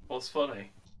 What's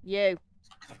funny? You.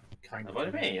 Kind of.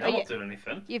 What do you mean? Oh, I'm yeah. not doing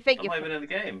anything. You think I'm you're not even in the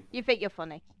game. You think you're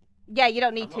funny. Yeah, you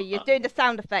don't need I'm to. not You're that. doing the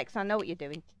sound effects. I know what you're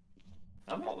doing.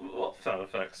 I'm not. What sound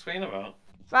effects? What are you about?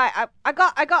 Right, I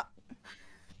got.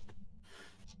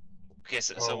 Okay,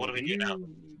 so what do we do now? You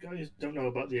guys don't know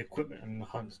about the equipment and the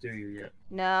hunts, do you yet?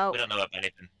 No. We don't know about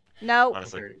anything, No.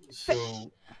 honestly. Okay,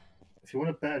 so if you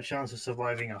want a better chance of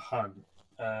surviving a hunt,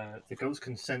 the ghost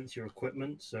can sense your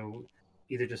equipment, so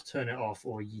either just turn it off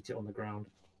or yeet it on the ground.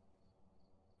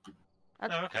 Oh,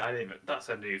 okay. I didn't even, that's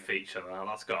a new feature.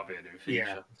 That's got to be a new feature.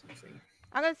 Yeah.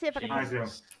 I'm gonna see if I can. Hi, Phil.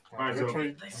 I'm gonna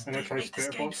try, This, I'm gonna try this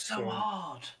Spirit game's Box, so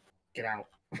hard. get out.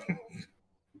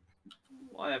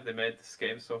 Why have they made this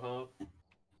game so hard?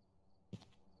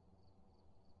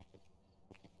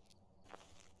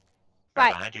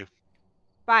 Right. Behind you.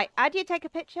 Right. How do you take a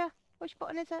picture? Which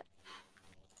button is it?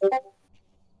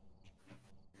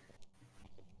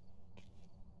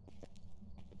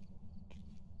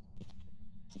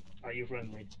 Are you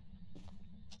friendly?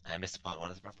 I missed the part one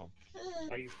of the problem.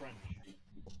 Are you French?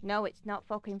 No, it's not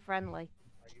fucking friendly.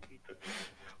 Are you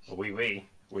people? Oui.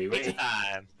 Pizza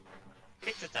time!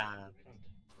 Pizza time!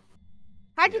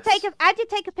 How do you Yes.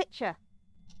 take a picture?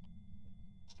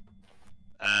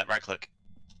 Right click.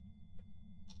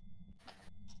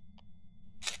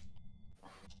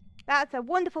 That's a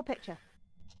wonderful picture.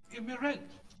 Give me rent.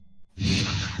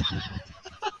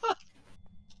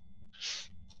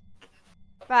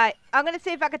 Right, I'm gonna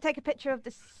see if I can take a picture of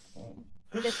this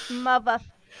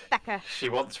motherfucker. She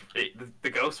wants the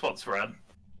ghost wants rent.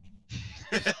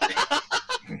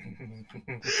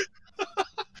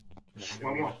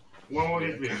 What would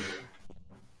it be?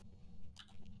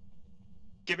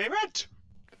 Give me rent.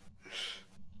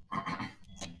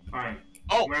 Alright.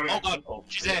 Oh, Wait, wait. oh god, Oh,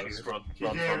 she's yeah, there. Run, She's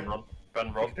run, there. run, run,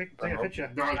 run, run, Take run, a run.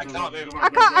 picture. I can't move.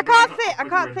 I can't see it. I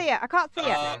can't see it. I can't see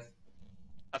it.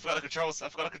 I forgot the controls. I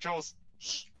forgot the controls.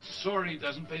 Sorry,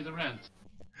 doesn't pay the rent.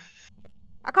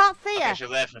 I can't see Okay, it. she'll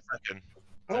there for a second.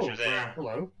 Oh, She's there.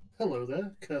 hello. Hello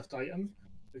there, cursed item.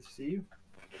 Good to see you.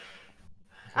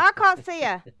 I can't see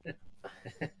her.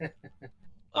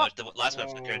 Oh, the last one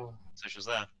flickered, Oh. so she was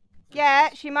there. Yeah,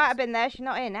 she might have been there. She's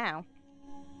not here now.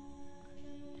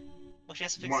 Well, she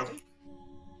has to fix it.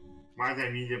 Why is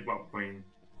there music box playing?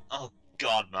 Oh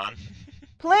god, man.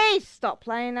 Please stop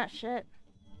playing that shit.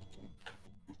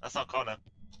 That's not Connor.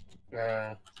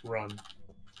 Run.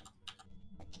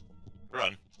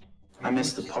 Run. I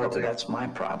missed the part that that's my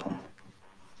problem.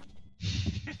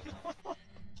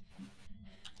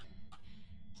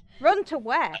 Run to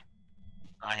where?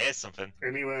 I hear something.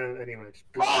 Anywhere. Just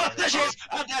Oh, there she is!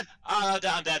 I'm dead! I'm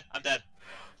dead, I'm dead, I'm dead.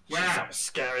 Where? That was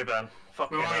scary, Ben.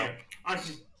 Fucking Where are hell. you?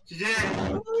 Oh, she's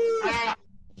there! Ah!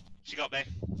 She got me.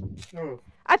 Oh,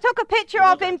 I took a picture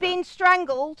of him being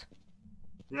strangled.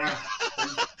 Yeah.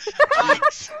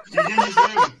 Thanks. She's in this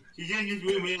room. She's in this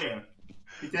room here.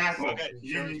 Be careful. Okay.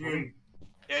 She's in this room.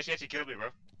 Yeah, she actually killed me,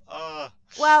 bro.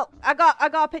 Well, I got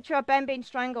a picture of Ben being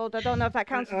strangled. I don't know if that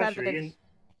counts as actually, evidence.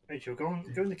 Rachel, go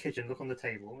in the kitchen. Look on the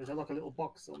table. Is there like a little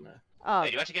box on there? Oh Hey,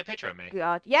 do you actually get a picture of me?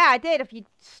 god. Yeah, I did. If you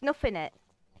snuffing it.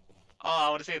 Oh, I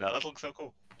want to see that. That looks so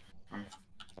cool.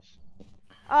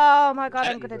 Oh my god,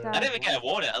 I'm Yeah, gonna I die. didn't even get a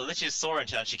warning. I literally just saw her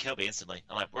and she killed me instantly.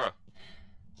 I'm like, bro.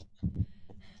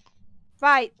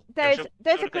 Right, there's show-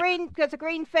 there's show a the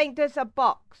green thing. There's a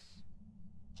box.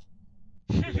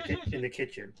 In the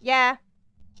kitchen. Yeah.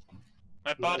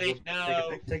 My body,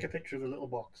 no. Take a picture of the little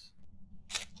box.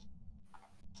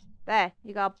 There,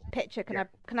 you got a picture.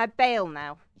 Can I bail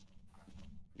now?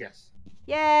 Yes.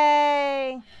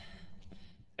 Yay!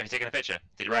 Have you taken a picture?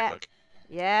 Did you Yeah. right click?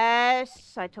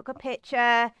 Yes, I took a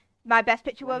picture. My best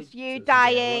picture was you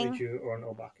dying. You or an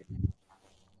Obaki.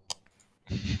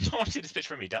 I want to see this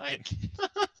picture of me dying.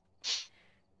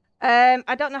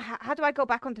 I don't know how do I go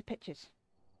back onto pictures?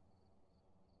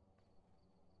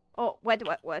 Oh, where do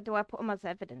I put them as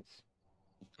evidence?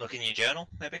 Look in your journal,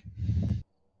 maybe?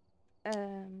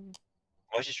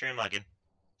 Why's your stream lagging?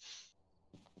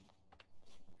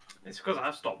 It's because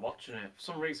I've stopped watching it. For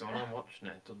some reason, when I'm watching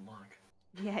it, it doesn't lag.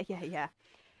 Yeah.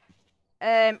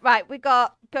 Right, we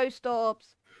got ghost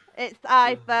orbs. It's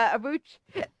either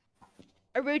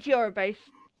Aruji or a base.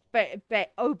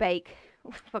 Obake.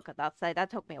 Fuck could that say? That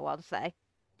took me a while to say.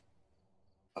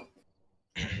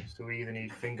 So we either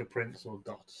need fingerprints or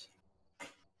dots.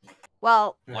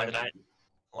 Well,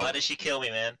 Why did she kill me,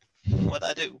 man? What'd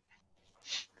I do?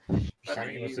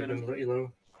 Sanity must have been pretty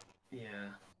low. Yeah.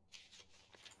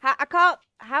 I can't.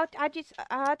 How do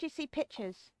you see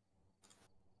pictures?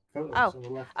 Photos Oh. on the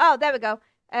left. Oh, there we go.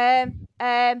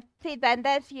 See Ben,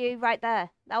 there's you right there.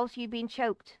 That was you being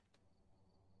choked.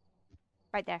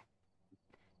 Right there.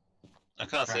 I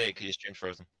can't see it because your stream's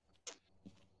frozen.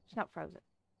 It's not frozen.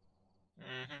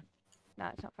 Mm-hmm. No,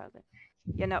 it's not frozen.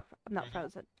 You're not. I'm not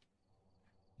frozen.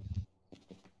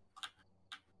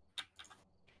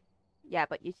 Yeah,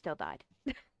 but you still died.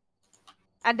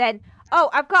 And then, oh,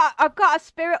 I've got a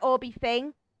spirit orby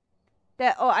thing.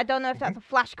 That, oh, I don't know if that's a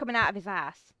flash coming out of his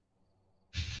ass.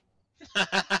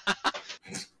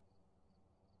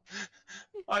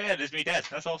 Oh yeah, there's me dead.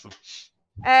 That's awesome.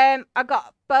 I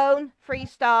got bone, 3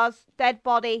 stars, dead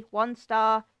body, 1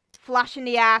 star, flash in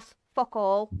the ass, fuck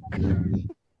all.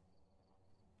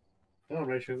 Oh,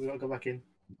 Rachel, we gotta go back in.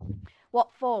 What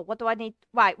for? What do I need?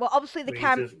 Right. Well, obviously the We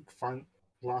cam. need to find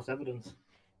last evidence.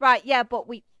 Right. Yeah, but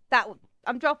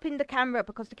I'm dropping the camera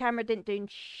because the camera didn't do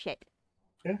shit.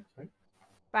 Yeah. Right.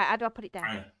 Right. How do I put it down?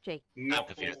 Right. G. I'm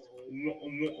confused.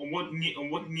 What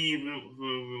need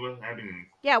evidence?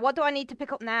 Yeah. What do I need to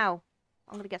pick up now?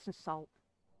 I'm gonna get some salt.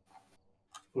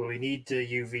 Well, we need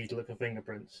UV to look for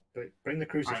fingerprints, but bring the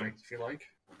crucifix if you like.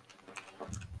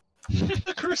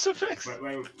 The crucifix.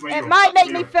 It might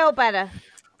make me feel better.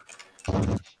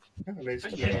 Oh, there's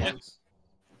But the yeah. ones.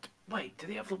 Wait, do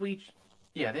they have the Ouija?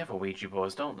 Yeah, they have a Ouija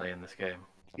boards, don't they, in this game?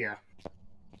 Yeah.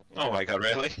 Oh my god,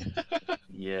 really?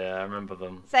 Yeah, I remember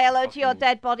them. Say hello to your Fucking-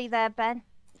 dead body there, Ben.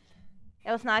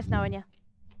 It was nice knowing you.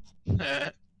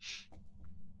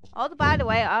 Oh, by the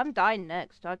way, I'm dying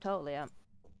next. I totally am.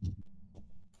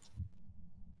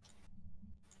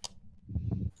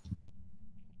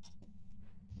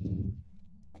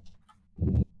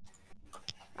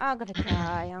 I'm gonna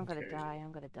die. I'm gonna die.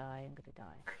 I'm gonna die. I'm gonna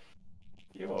die.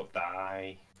 You won't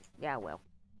die. Yeah, I will.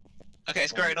 Okay,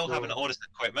 it's great. I'll have an orders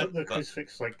equipment. Put the But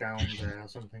crucifix like down there or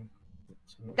something.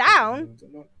 So I'm not Down? sure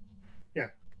if it- Yeah,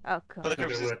 Oh, put God. the it's not gonna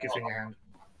crucifix work if in your hand.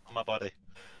 on my body.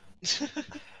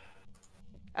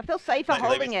 I feel safer Like,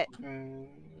 holding it.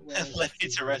 Where's Let me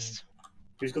the- to rest.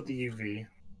 Who's got the UV?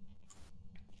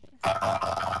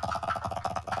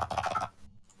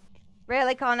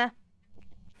 Really, Connor?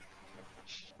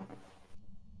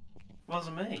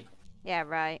 Wasn't me. Yeah,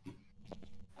 right.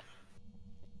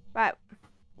 Right.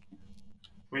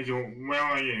 Rachel, where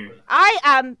are you? I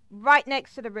am right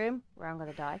next to the room where I'm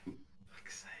gonna die.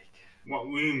 Fuck's sake. What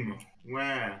room?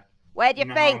 Where? Where do you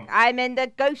No. think? I'm in the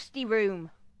ghosty room.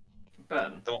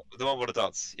 Ben. The one with the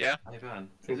dots, yeah? Hey Ben.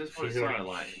 Is this what it She's already-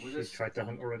 sounded like? Was She's this? tried to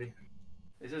hunt already.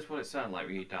 Is this what it sounded like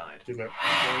when you died? Do look.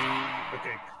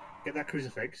 Okay, get that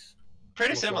crucifix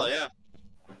Pretty What's similar, that?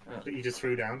 yeah. that you just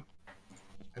threw down,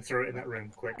 and throw it in that room,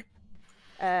 quick.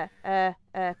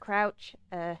 Crouch,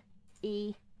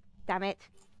 E, damn it.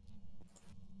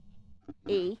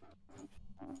 E,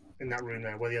 In that room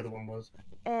there, where the other one was.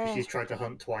 She's tried to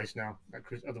hunt twice now. That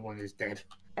other one is dead.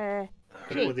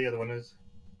 Put it G. where the other one is.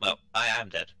 Well, I am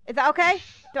dead. Is that okay?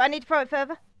 Do I need to throw it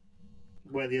further?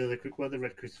 Where the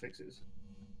red crucifix is.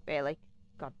 Really?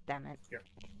 God damn it.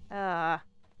 Yeah.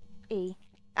 E.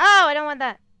 Oh, I don't want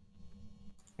that.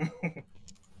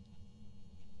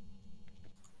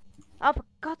 Oh, for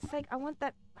God's sake, I want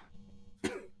that.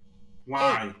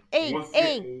 Why? Hey, What's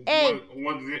hey, it, hey.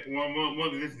 What does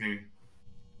this do?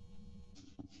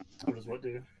 What does what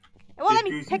do? Well, let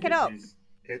The me pick it up. crucifixes.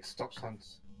 It stops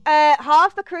hunts.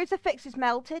 Half the crucifix is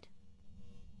melted.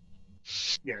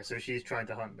 Yeah, so she's trying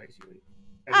to hunt basically.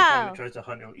 Every time Oh. it tries to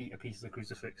hunt, it'll eat a piece of the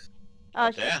crucifix. Oh,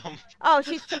 Damn. oh,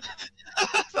 she's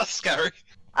That's scary.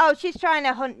 she's trying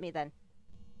to hunt me then.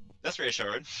 That's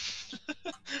reassuring.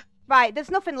 Right, there's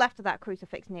nothing left of that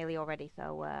crucifix nearly already.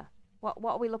 So, what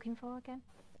are we looking for again?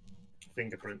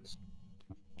 Fingerprints.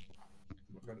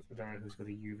 I don't know who's got a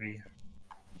UV.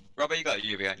 Robert, you got a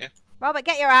UV, haven't you? Robert,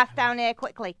 get your ass down here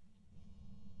quickly.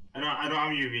 I don't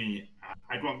have UV.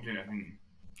 I dropped it, I think.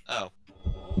 Oh.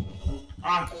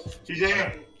 Ah, she's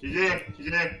here. She's here. She's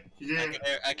here. She's here.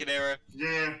 I can hear her. She's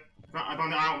here. I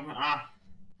found it out. Ah,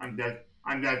 I'm dead.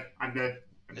 I'm dead. I'm dead.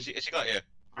 Has she got you?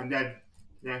 I'm dead.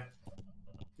 Yeah.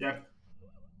 Yep.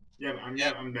 Yep.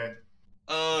 I'm dead.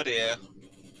 Oh dear.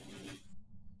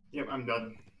 Yep. I'm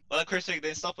done. Well, that crucifix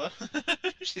didn't stop her.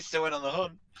 She still went on the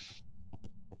hunt.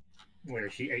 Where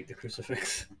she ate the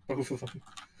crucifix. Both of them.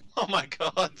 Oh my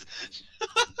god.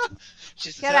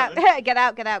 She's Get out, determined. get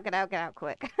out, get out, get out, get out,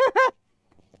 quick.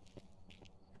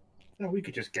 No, we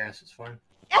could just guess, it's fine.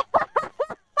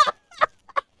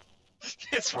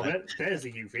 It's Oh, fine. there's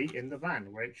the UV in the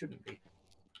van where it shouldn't be.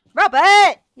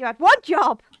 Robert, you had one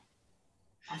job.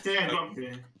 I say I dropped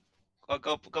it. Well,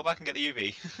 go back and get the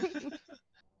UV.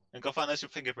 And go find those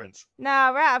fingerprints.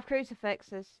 No, we're out of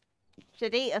crucifixes.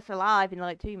 Should eat us alive in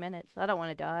like 2 minutes. I don't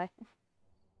want to die.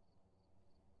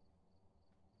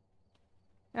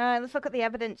 Alright, let's look at the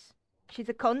evidence. She's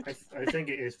a cunt. I think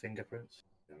it is fingerprints,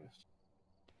 to be honest.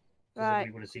 'Cause then Right.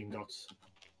 we would have seen dots.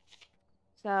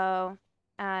 So,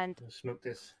 and Smoke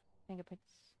this.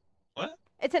 fingerprints. What?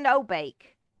 It's a no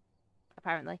bake,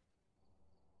 apparently.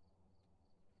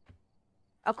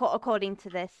 According to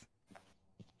this.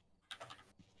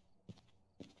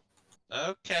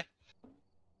 Okay.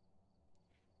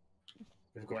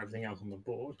 We've got everything else on the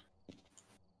board.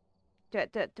 Do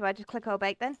I just click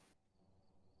bake then?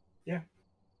 Yeah.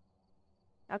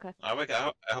 Okay. I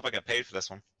hope I get paid for this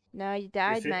one. No, you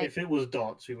died, mate. If it was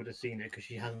dots, we would have seen it because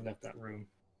she hasn't left that room.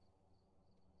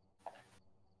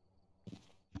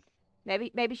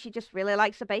 Maybe she just really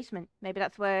likes the basement. Maybe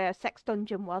that's where a sex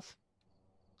dungeon was.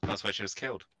 That's why she was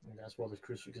killed. And that's why the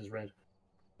crucifix is red.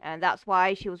 And that's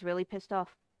why she was really pissed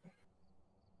off.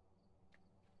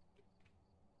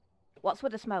 What's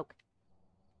with the smoke?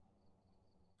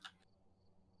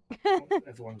 Once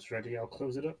everyone's ready, I'll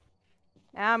close it up.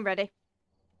 I'm ready.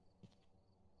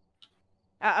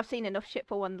 I've seen enough shit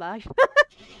for one life.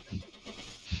 Who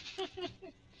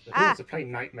wants to play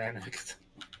Nightmare next?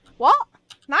 What?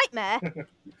 Nightmare?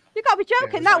 You gotta be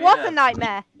joking, Yeah, that was yeah. a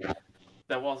nightmare.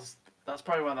 That's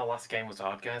probably when the last game was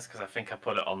hard, guys, because I think I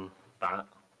put it on that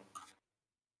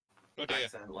Oh dear.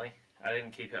 accidentally. I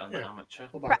didn't keep it on the Yeah. amateur.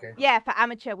 What about game? Yeah, for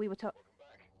amateur we were talking.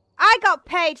 I got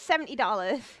paid $70.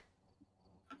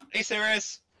 Are you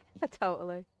serious?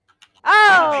 Totally.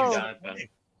 I Oh! think that, but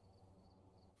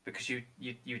Because you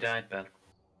died, Ben.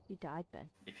 You died, Ben.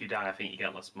 If you die, I think you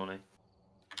get less money.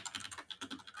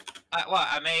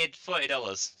 I made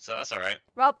 $40, so that's alright.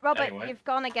 Robert, Anyway. you've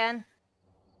gone again.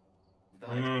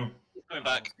 Mm. Coming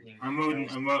back. I'm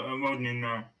loading in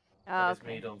now. Oh, That is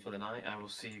me okay. done for the night. I will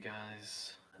see you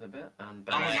guys in a bit. And I'm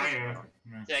Ben.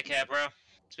 a Take care, bro.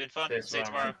 It's been fun. Cheers, See you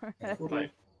tomorrow. Bye.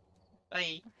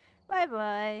 Bye. Bye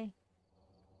bye.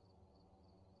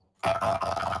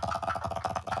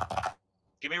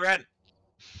 Give me rent.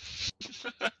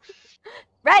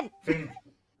 Rent! Give me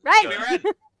Rent! rent.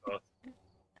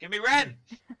 Give me rent.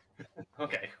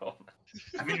 Okay, hold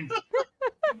on.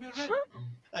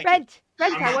 Thank Rent!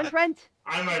 Rent! I want rent!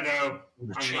 I'm a no.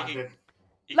 The I'm chick- knackered.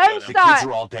 Lone The Star! kids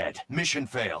are all dead. Mission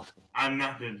failed. I'm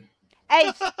knackered.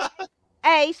 Ace!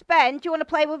 Ace, Ben, do you want to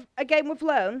play with a game with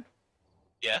Lone?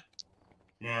 Yeah.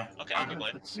 Yeah. Okay, I'll be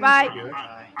playing. Right.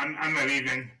 I'm not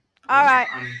leaving. Alright.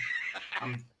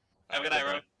 I'm Have a good night,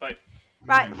 bro. Bye.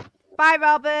 Right. Bye,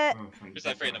 Robert. It's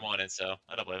like 3 in the morning, so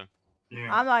I don't blame him. Yeah.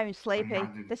 I'm not even sleepy.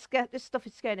 knackered. This stuff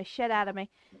is scaring the shit out of me.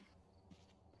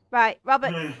 Right,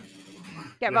 Robert,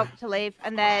 get Robert to leave,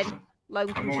 and then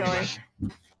Lone can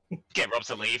join. Get Rob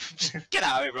to leave. Get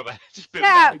out of here, Robert. Just boot Get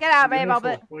him out, get out of here,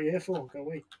 Robert. What are you here for? Go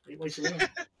away. Ain't wasting time.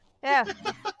 Yeah.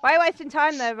 Why are you wasting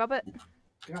time there, Robert?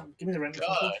 Give me the rent.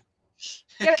 God.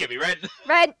 Give- Give me rent.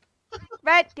 Rent!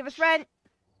 Rent! Give us rent!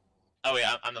 Oh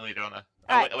yeah, I'm the leader on that.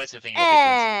 Right. I'll wait till the thing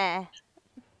opens.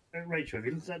 Rachel, have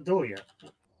you looked at that door yet?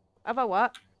 Have I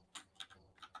what?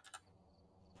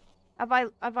 Have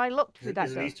I looked through that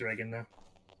There's an door? Easter egg in there.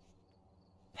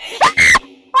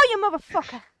 Oh, you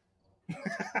motherfucker!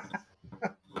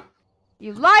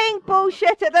 You lying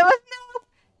bullshitter! There was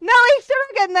no Easter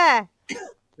egg in there!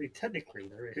 Well, technically,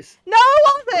 there is. No,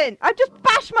 it wasn't! I just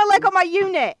bashed my leg on my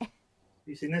unit!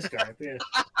 You seen this guy up here?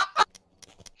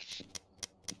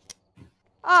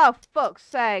 Oh, fuck's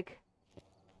sake.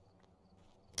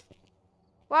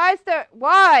 Why is there...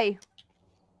 Why?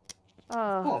 Oh.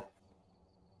 Oh,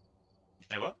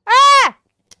 Hey, what? Ah!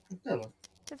 hello.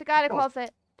 There's a guy in the Oh.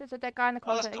 closet. There's a dead guy in the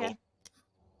Oh, that's closet cool. again.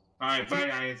 Alright, bye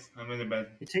guys. I'm in the bed.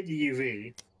 You take the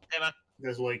UV. Hey, man.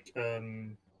 There's like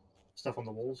stuff on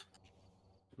the walls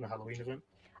from the Halloween event.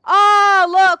 Oh,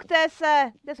 look! There's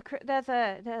a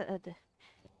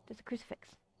crucifix.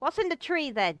 What's in the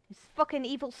tree then? Is fucking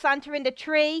evil Santa in the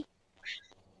tree?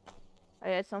 I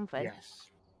heard something. Yes.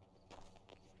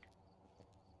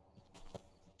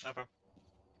 No problem.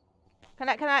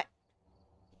 Can I?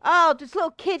 Oh, there's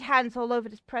little kid hands all over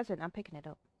this present. I'm picking it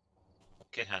up.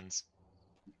 Kid hands.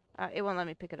 It won't let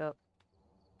me pick it up.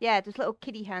 Yeah, there's little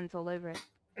kiddie hands all over it.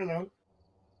 Hello.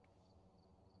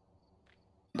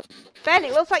 Ben,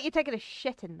 it looks like you're taking a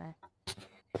shit in there.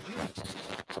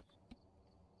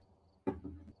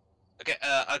 Okay,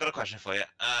 I got a question for you.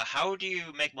 How do you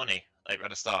make money, like, at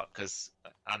the start? Because,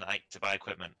 and like, to buy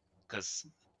equipment? Because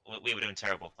we were doing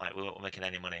terrible. Like, we weren't making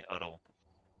any money at all.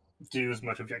 Do as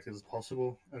much objectives as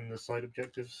possible, and the side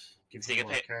objectives give So you you a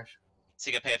get lot of cash. So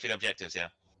you get paid for the objectives, yeah?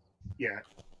 Yeah.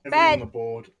 Ben! Everything on the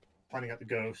board, finding out the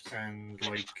ghost, and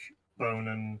like bone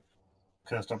and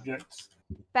cursed objects.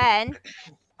 Ben,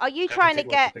 are you Okay, trying to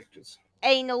Take lots of get pictures.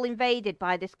 anal invaded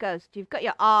by this ghost? You've got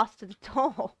your arse to the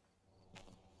door.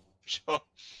 Sure.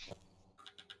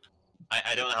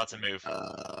 I don't know how to move.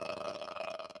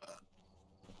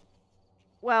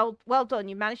 Well done.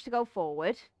 You managed to go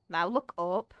forward. Now look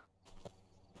up.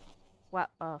 Well,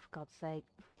 oh, for God's sake.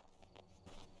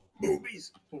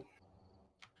 Boobies. Oh,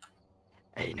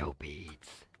 Anal beads.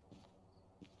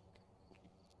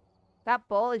 That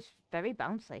ball is very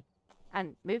bouncy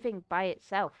and moving by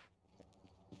itself.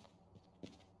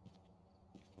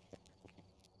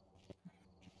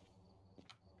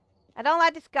 I don't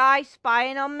like this guy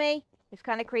spying on me. It's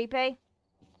kind of creepy.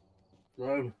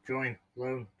 Lone, join.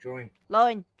 Lone, join.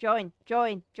 Line, join,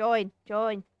 join, join,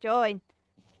 join, join.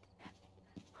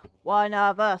 One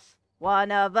of us,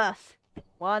 one of us,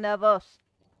 one of us.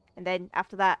 And then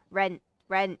after that, rent,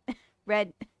 rent,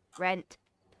 rent, rent.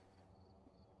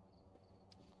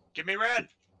 Give me rent!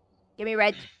 Give me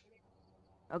rent.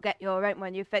 I'll get your rent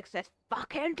when you fix this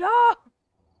fucking door.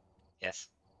 Yes.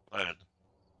 Word.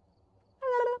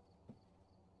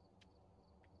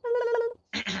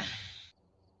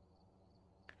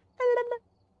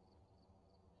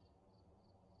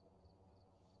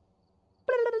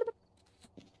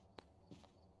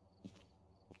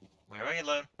 Where are you,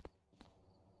 Lone?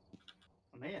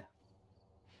 I'm here.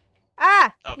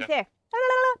 Ah, Okay. he's here.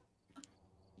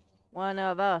 One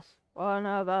of us, one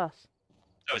of us.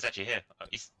 Oh, it's actually here. Oh,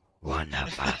 One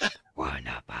of us, one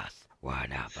of us,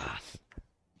 one of us.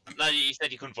 No, you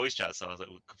said you couldn't voice chat, so I was like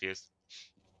confused.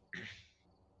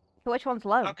 So which one's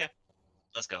low? Okay.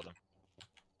 Let's go then.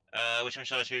 Which one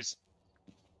shall I choose?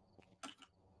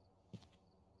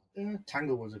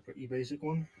 Tangle was a pretty basic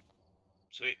one.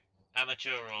 Sweet.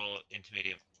 Amateur or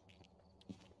intermediate?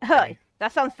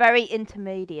 That sounds very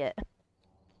intermediate.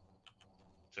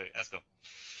 Sweet, let's go.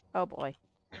 Oh boy.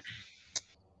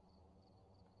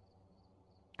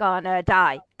 Gonna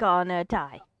die. Gonna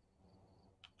die.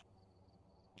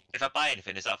 If I buy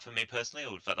anything, is that for me personally,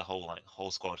 or for the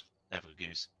whole squad? Never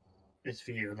use. It's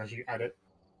for you unless you add it.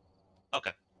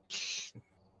 Okay.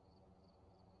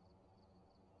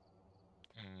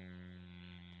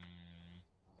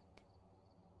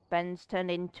 Ben's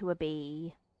turned into a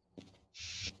bee.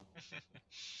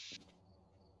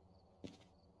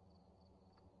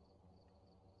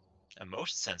 A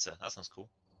motion sensor. That sounds cool.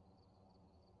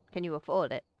 Can you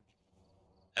afford it?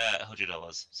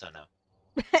 $100. So no.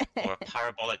 Or a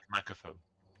parabolic microphone.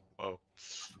 Whoa.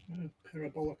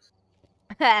 Parabolics.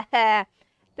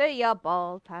 Do your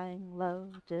ball hang low,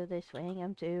 do they swing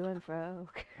 'em to and fro?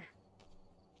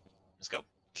 Let's go.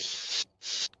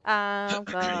 Oh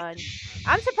god.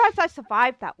 I'm surprised I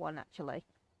survived that one actually.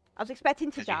 I was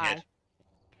expecting to 'Cause you die. hid.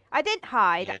 I didn't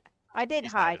hide. hid. I didn't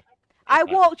He's hide. hiding. I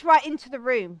He's walked right into the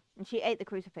room and she ate the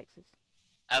crucifixes.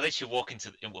 At least you walked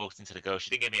into the ghost.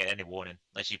 She didn't give me any warning.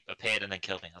 Like she appeared and then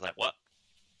killed me. I was like, what?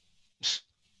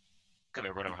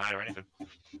 Couldn't run or hide or anything.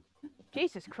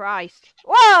 Jesus Christ.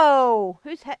 Whoa!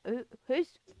 Whose teeth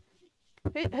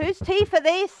are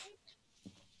these?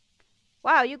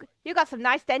 Wow, you got some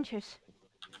nice dentures.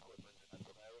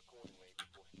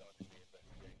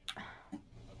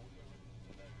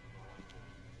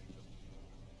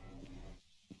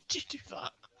 Did you do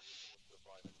that?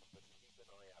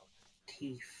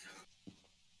 Teeth.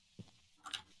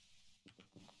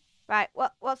 Right,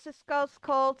 what's this ghost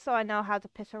called so I know how to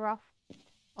piss her off?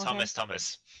 Or him? Thomas.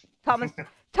 Thomas.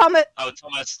 Oh,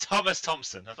 Thomas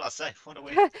Thompson. I was about to say, what a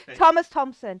weird thing. Thomas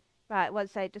Thompson. Right,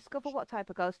 what's it say? Discover what type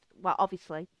of ghost. Well,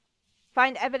 obviously.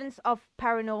 Find evidence of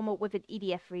paranormal with an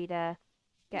EDF reader.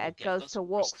 Get a ghost to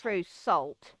walk through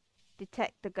salt.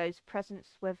 Detect the ghost's presence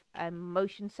with a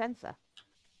motion sensor.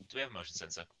 Do we have a motion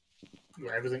sensor?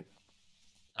 Yeah, everything.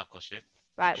 Of course you do.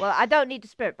 Right, well, I don't need the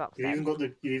spirit box You then. even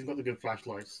got the good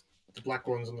flashlights. The black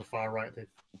ones on the far right, the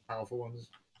powerful ones.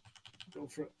 Go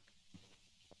for it.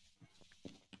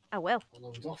 I will. One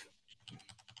of them's off.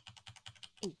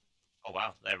 Oh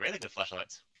wow, they're really good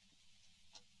flashlights.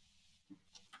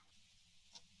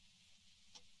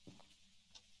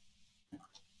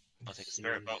 I'll take a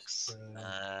spirit box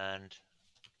and.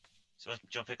 So, do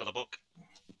you want to pick up the book?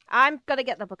 I'm gonna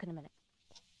get the book in a minute.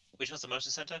 Which one's the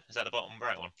motion center? Is that the bottom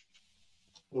right one?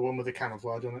 The one with the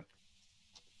camouflage on it.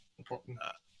 The bottom.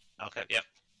 Okay, yep.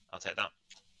 I'll take that.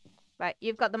 Right,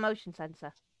 you've got the motion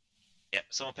sensor. Yep,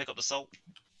 someone pick up the salt.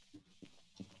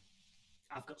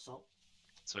 I've got salt.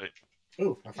 Sweet.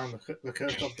 Oh, I found the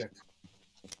cursed object.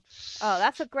 Oh,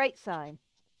 that's a great sign.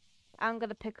 I'm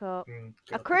gonna pick up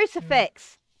a Got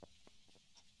crucifix.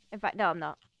 In fact, no, I'm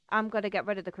not. I'm gonna get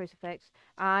rid of the crucifix.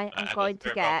 I am going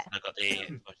to get. I got the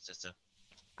motion system.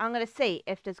 I'm gonna see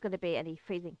if there's gonna be any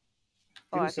freezing.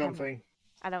 Do Or something.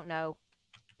 I don't know.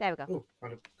 There we go. Oh, I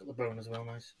got the bone as well.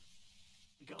 Nice.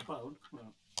 You got a bone? Right.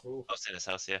 Oh, I've seen this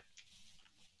house, yeah.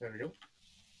 there we go.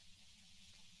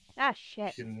 Ah,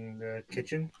 shit. She's in the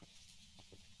kitchen.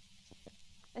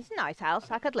 It's a nice house.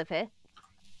 I could live here.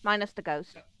 Minus the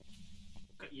ghost.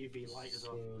 Got UV light as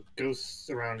well. So, ghosts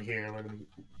around here. Let me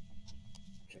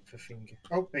check for finger.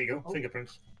 Oh, there you go. Oh.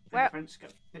 Fingerprints. Where- Fingerprints,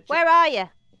 got picture. Where are you?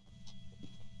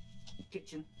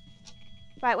 Kitchen.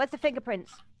 Right, where's the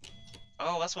fingerprints?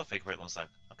 Oh, that's what fingerprint looks like.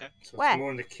 Okay. So Where? it's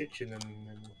more in the kitchen and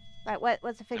Right,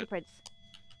 where's the fingerprints?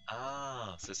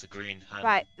 Ah, so it's a green hand.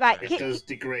 Right. it does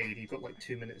degrade. You've got like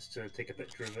 2 minutes to take a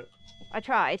picture of it. I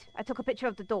tried. I took a picture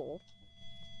of the door.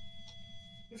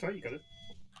 That's right, you got it.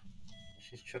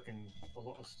 She's chucking a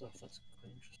lot of stuff. That's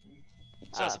quite interesting.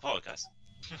 So it's a poltergeist.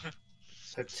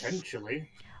 Potentially.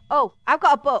 Oh, I've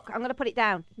got a book. I'm gonna put it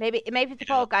down. Maybe if the Yeah.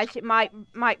 poor guys it might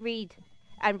read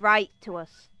and write to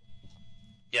us.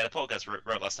 Yeah, the poltergeist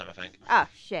wrote last time, I think. Ah,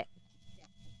 shit.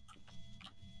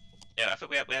 Yeah, I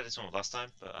think we had this one last time,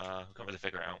 but we can't really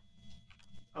figure it out.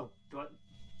 Oh, do I?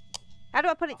 How do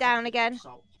I put it down again?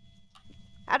 Salt.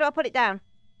 How do I put it down?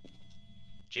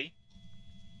 G?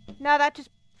 No, that just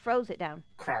froze it down.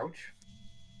 Crouch.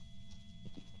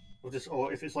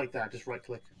 Or if it's like that, just right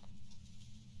click.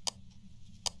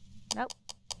 Nope.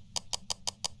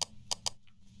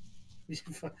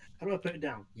 How do I put it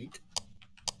down? Yeet.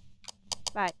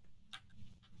 Right.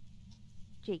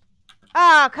 G.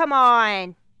 Ah, come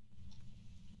on.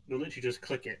 You'll literally just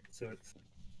click it. So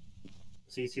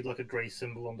you see like a grey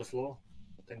symbol on the floor?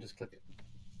 Then just click it.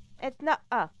 It's not.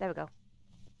 Oh, there we go.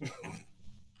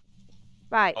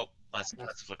 Right. Oh,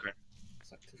 that's flickering.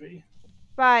 That's activity.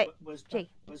 Right. Where's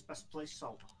best place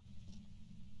salt?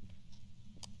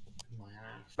 My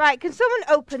ass. Right, can someone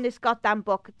open this goddamn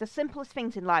book? The simplest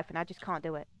things in life, and I just can't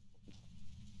do it.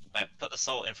 Right, put the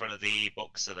salt in front of the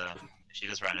book so that if she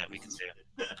does run it, we can see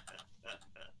it.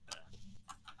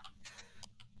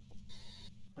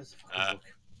 Where's the fucking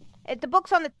book? The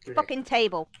book's on the Good. fucking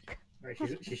table. Right,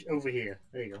 she's over here.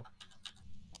 There you go.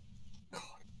 God,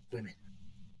 women.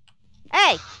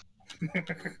 Hey!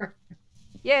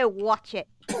 You watch it.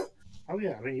 Oh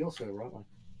yeah, I mean you're so right. Like.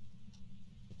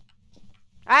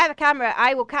 I have a camera.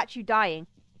 I will catch you dying.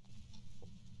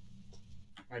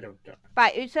 I don't.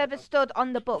 Right, whosoever stood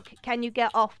on the book, can you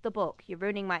get off the book? You're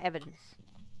ruining my evidence.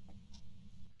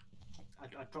 I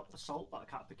dropped the salt, but I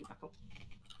can't pick it back up.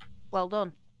 Well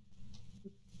done.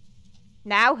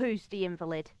 Now who's the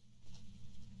invalid?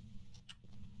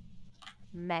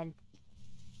 Men.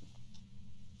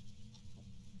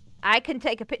 I can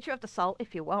take a picture of the salt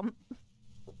if you want.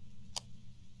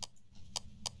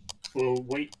 Well,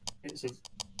 wait. It's a.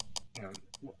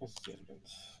 What was the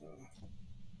evidence?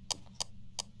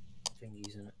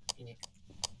 Thingies in it.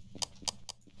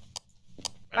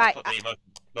 Right. Put the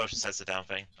motion sensor down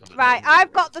thing. Right,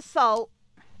 I've got the salt.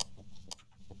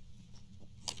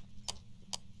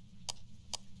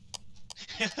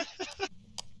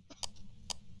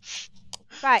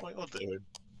 Right. What are you doing?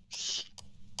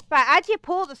 Right, how do you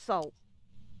pour the salt?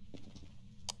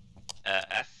 F,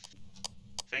 I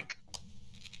think.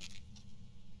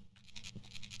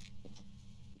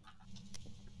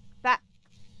 That.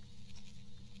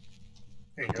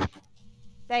 There you go.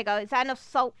 There you go. Is that enough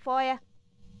salt for you?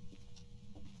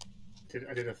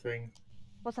 I did a thing.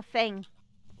 What's a thing?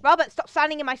 Robert, stop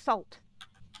standing in my salt.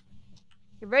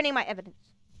 You're ruining my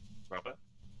evidence. Robert?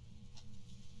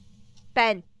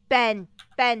 Ben,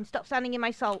 stop standing in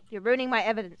my salt. You're ruining my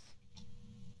evidence.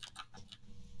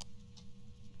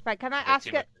 Right, can I ask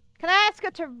her? Can I ask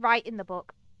her to write in the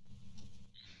book?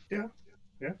 Yeah.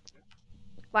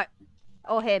 Right,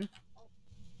 or him.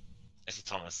 It's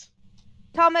Thomas.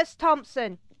 Thomas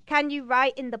Thompson, can you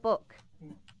write in the book?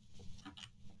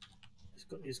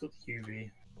 He's got the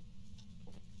UV.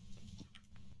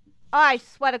 Oh, I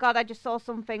swear to God, I just saw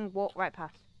something walk right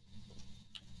past.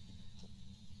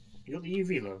 You got the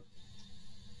UV low.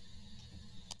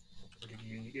 What did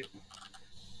you get?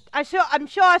 I'm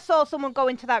sure I saw someone go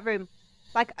into that room,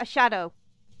 like a shadow.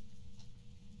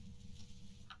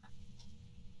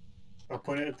 I'll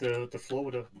point it at the floor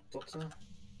with the dots are.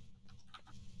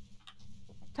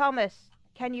 Thomas,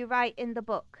 can you write in the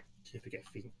book? See if we get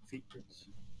feet prints.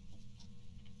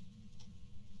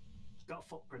 Got a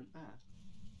footprint there.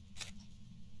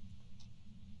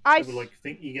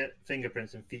 You get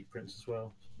fingerprints and feet prints as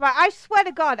well. Right, I swear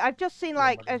to God, I've just seen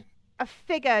like a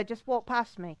figure just walk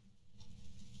past me.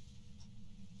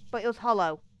 But it was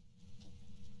hollow.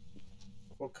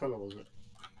 What colour was it?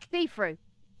 See-through.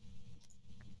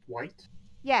 White?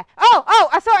 Yeah. Oh,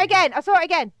 I saw it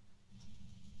again.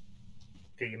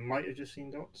 Okay, you might have just seen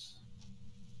dots.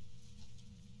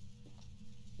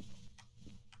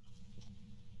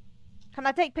 Can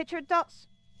I take picture of dots?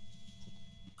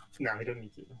 No, you don't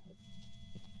need to.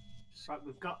 Right,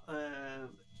 we've got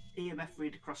EMF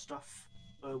reader crossed off,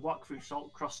 walk through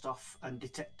salt crossed off, and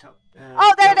detector.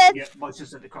 Oh, there it is! Yeah, moisture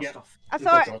sensor crossed off. I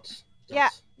saw it. Dots.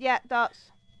 Yeah,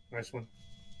 dots. Nice one.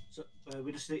 So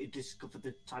we just need to discover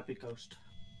the type of ghost.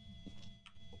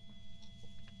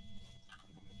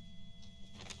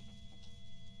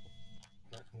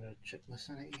 I'm gonna check my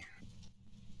sanity.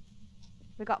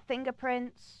 We got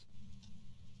fingerprints.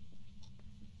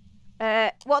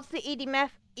 What's the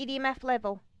EDMF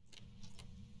level?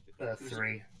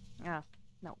 3. Oh,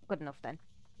 no, good enough then.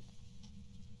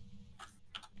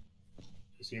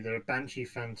 It's either a Banshee,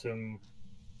 Phantom,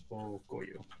 or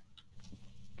Goyo.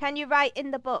 Can you write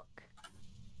in the book?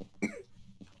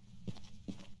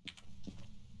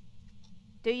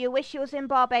 Do you wish you was in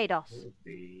Barbados? It would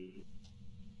be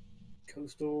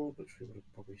Coastal, which we would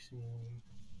have probably seen.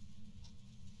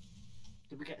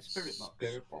 Did we get a spirit box?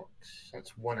 Spirit box.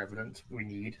 That's one evidence we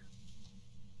need.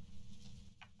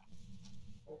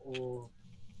 Or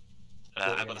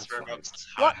I've got the spirit box.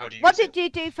 How do you What use did you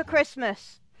do for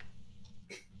Christmas?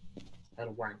 had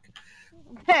a wank.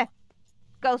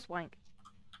 Ghost wank.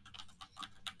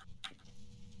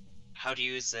 How do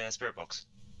you use the spirit box?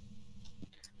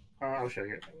 I'll show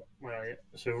you.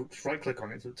 So just right click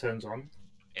on it so it turns on.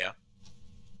 Yeah.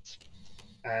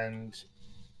 And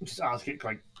just ask it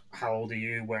like, how old are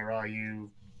you? Where are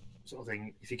you? Sort of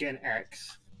thing. If you get an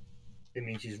X, it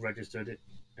means she's registered it.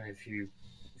 And if you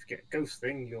get a ghost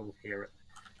thing, you'll hear it.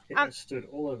 I stood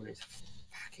all over this.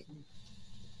 Fucking...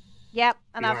 Yep,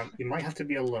 and you might have to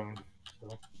be alone.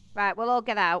 So. Right, we'll all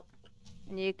get out,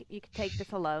 and you can take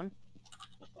this alone.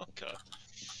 Oh god.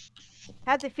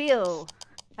 How's it feel?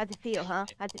 How's it feel, huh?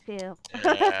 How's it feel?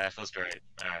 Yeah, it feels great.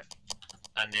 Alright.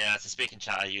 And yeah, to speak in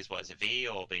chat, I use what is it, V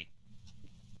or B?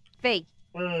 V.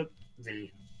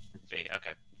 V. V,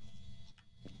 okay.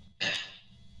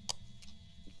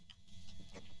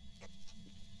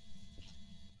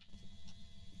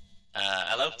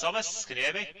 Hello, Thomas? Can you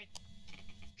hear me?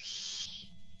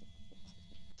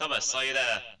 Thomas, are you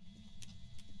there?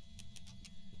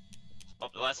 Oh,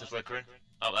 the lights are flickering.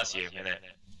 Oh, that's you, innit?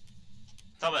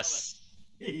 Thomas!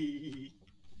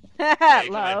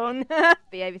 Alone.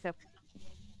 Behave yourself.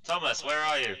 Thomas, where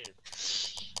are you?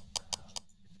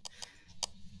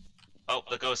 Oh,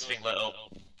 the ghost thing lit up.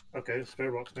 Okay,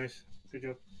 spirit box, nice. Good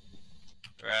job.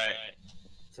 Right.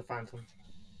 It's a phantom.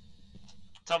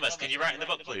 Thomas, can you write in the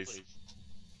book, please?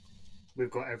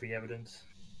 We've got every evidence.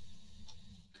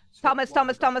 Thomas.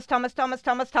 Right,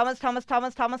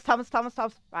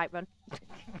 run.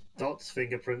 Dots,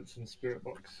 fingerprints, and spirit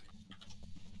box.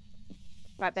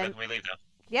 Right, Ben. So can we leave now?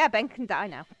 Yeah, Ben can die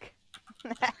now.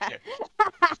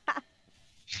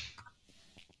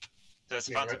 There's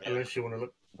a Yeah, phantom, unless you want to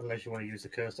look, unless you want to use the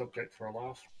cursed object for a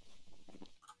laugh.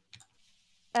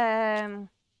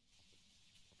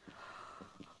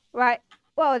 Right.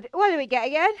 Well, what do we get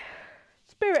again?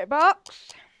 Spirit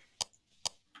box.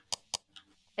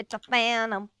 It's a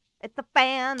phantom. It's a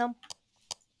phantom.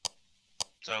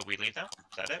 So we leave now?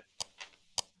 Is that it?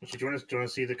 Actually, do you want to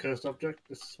see the cursed object?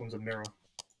 This one's a mirror.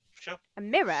 Sure. A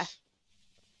mirror?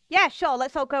 Yeah, sure.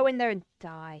 Let's all go in there and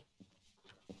die.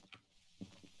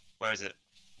 Where is it?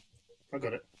 I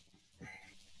got it.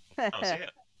 I don't see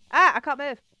it. Ah, I can't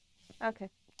move. Okay.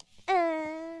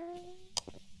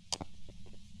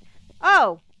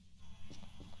 Oh.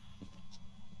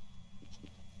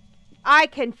 I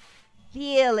can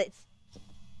feel its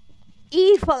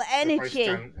evil energy.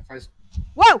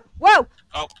 Whoa, whoa.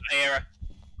 Oh, I hear her.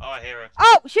 Oh, I hear her.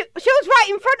 Oh, she was right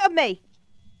in front of me.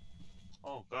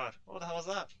 Oh, God. What the hell was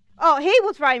that? Oh, he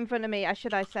was right in front of me,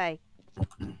 should I say.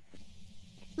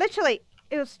 Literally,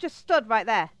 it was just stood right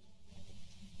there.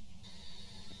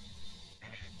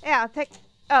 Yeah, I'll take...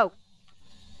 Oh.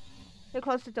 Who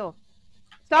closed the door?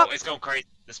 Stop. Oh, it's going crazy.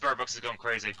 The spirit box is going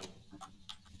crazy.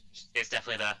 It's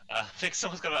definitely there. I think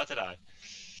someone's about to die.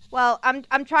 Well,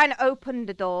 I'm trying to open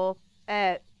the door.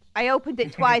 I opened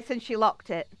it twice and she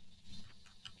locked it.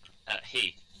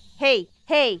 He. Hey.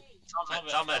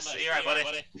 Thomas, are you right, buddy?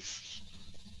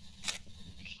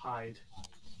 Hide.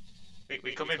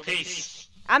 We come in peace.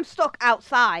 I'm stuck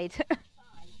outside.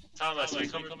 Thomas, we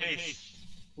come in peace.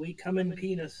 We come in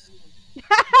penis.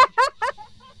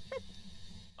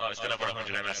 Oh, it's been over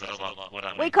 100 ms. I don't know what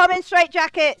that means. We come in straight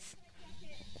jackets.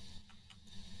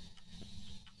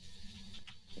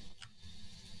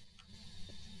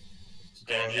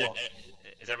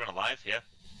 Is everyone alive? Yeah.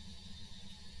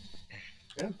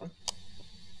 Yeah.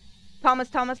 Thomas.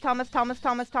 Oh,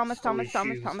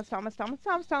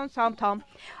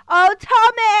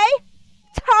 Tommy!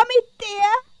 Tommy,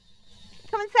 dear!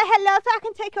 Come and say hello so I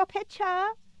can take your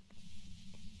picture.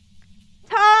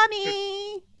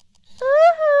 Tommy!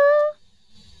 Woohoo!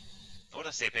 I want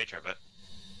to see a picture of it.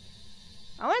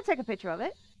 I want to take a picture of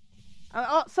it.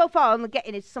 So far, all I'm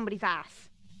getting is somebody's ass.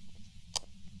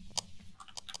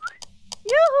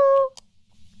 Yoo-hoo!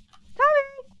 Tommy!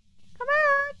 Come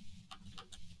on!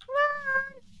 Come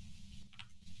on!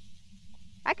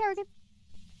 Hi, Kerrigan.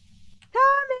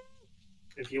 Tommy!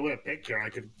 If you want a picture, I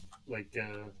could, like,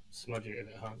 smudge it if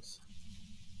it hunts.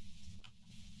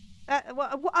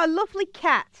 What a lovely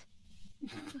cat.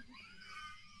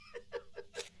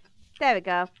 There we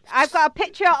go. I've got a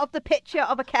picture of the picture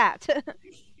of a cat.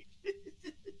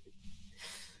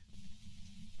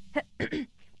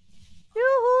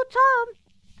 Yoo-hoo, Thomas.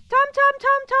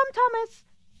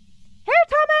 Here,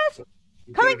 Thomas.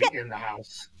 You're Come gonna and be get... in the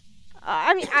house.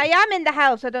 I mean, I am in the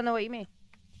house. I don't know what you mean.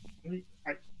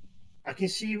 I can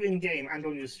see you in game and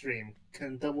on your stream.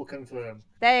 Can double confirm.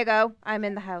 There you go. I'm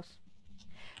in the house.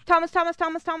 Thomas. Go to the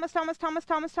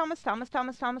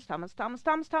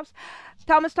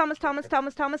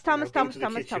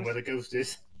kitchen where the ghost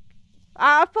is.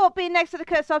 I thought being next to the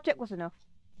cursed object was enough.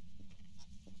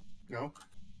 No.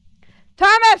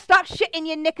 Thomas, stop shitting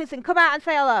your knickers and come out and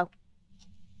say hello.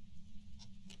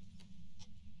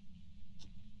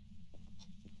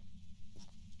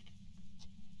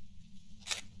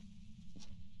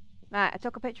 Right, I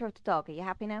took a picture of the dog. Are you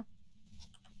happy now?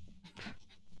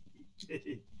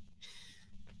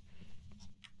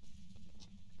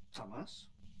 Thomas?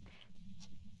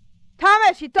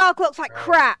 Thomas, your dog looks like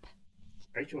crap.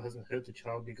 Rachel hasn't heard the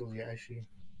child giggles yet, has she?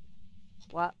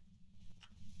 What?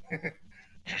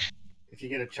 If you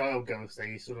get a child ghost,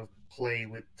 they sort of play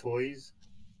with toys,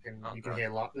 and you can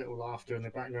hear little laughter in the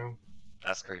background.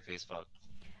 That's creepy as fuck.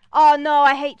 Oh no,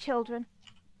 I hate children.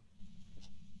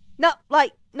 No,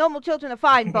 like, normal children are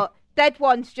fine, but dead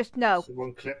ones just no.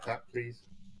 Someone clip that, please.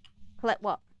 Clip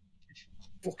what?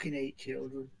 Fucking hate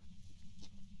children.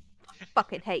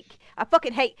 Fucking hate. I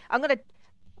fucking hate. I'm gonna...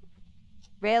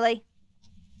 Really?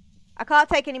 I can't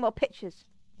take any more pictures.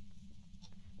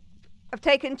 I've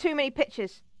taken too many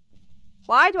pictures.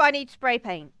 Why do I need spray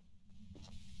paint?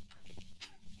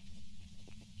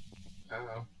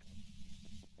 Uh-oh.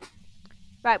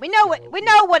 Right, we know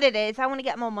what it is. I want to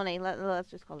get more money. Let's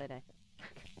just call it a day.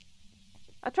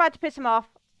 I tried to piss him off,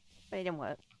 but it didn't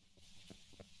work.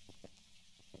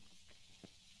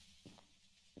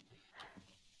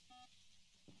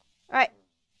 Alright.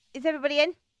 Is everybody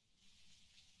in?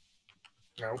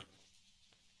 No.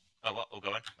 Oh, what? All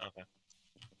going? Okay.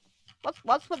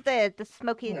 What's with the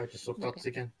smoky? Yeah, I just saw dots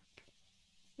again.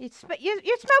 You're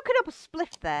smoking up a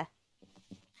spliff there.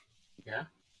 Yeah.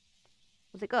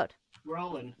 Was it good? We're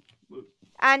all in.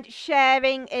 And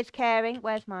sharing is caring.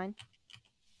 Where's mine?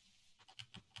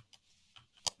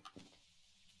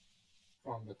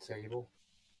 On the table.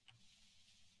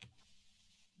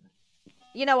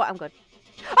 You know what? I'm good.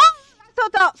 Oh! I saw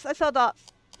dots. I saw dots.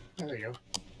 There you go.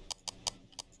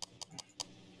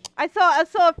 I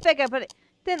saw a figure, but it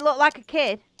didn't look like a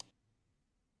kid.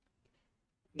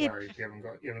 No, you haven't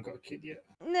got a kid yet.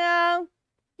 No.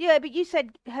 Yeah, but you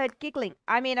heard giggling.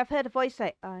 I mean, I've heard a voice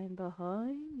say, "I'm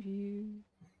behind you."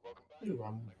 Ooh,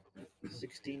 I'm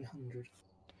 1600.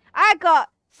 I got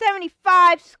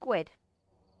 75 squid.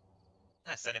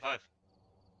 That's 75.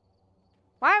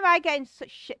 Why am I getting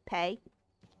such shit pay?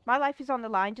 My life is on the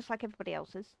line, just like everybody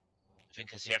else's. I think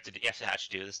because you have to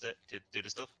actually do this to do the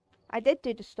stuff. I did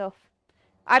do the stuff.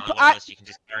 Unless you can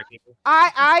just carry people.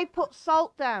 I put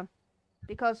salt down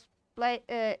because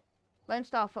Lone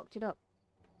Star fucked it up.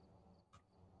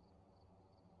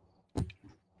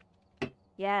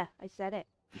 Yeah, I said it.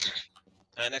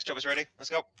 Next job is ready. Let's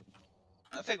go.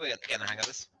 I think we're getting the hang of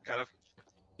this, kind of.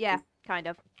 Yeah, kind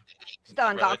of. Still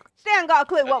ain't got a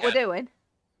clue what we're doing.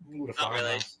 Not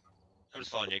really. I'm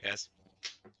just following you guys.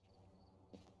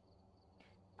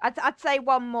 I'd say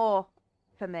one more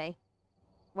for me.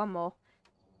 One more.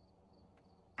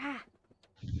 Ah.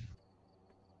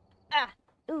 Ah.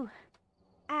 Ooh.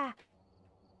 Ah.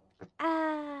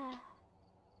 Ah.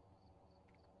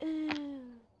 Ooh.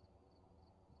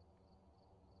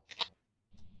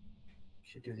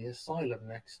 Should do the asylum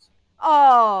next.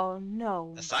 Oh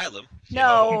no. Asylum?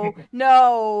 No,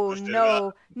 no,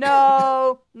 no,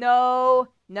 no, no,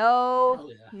 no,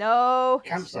 no,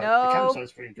 Campsite. no, The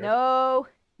campsite's pretty good. no,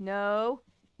 no,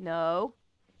 no,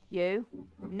 you,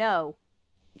 no,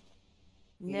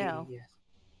 no, Yes.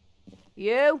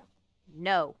 you,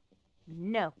 no,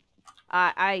 no.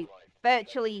 I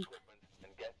virtually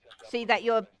see that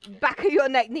your back of your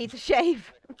neck needs a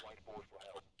shave.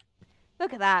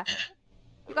 Look at that.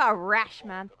 You got a rash,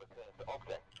 man.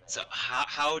 So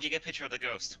how do you get a picture of the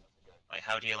ghost? Like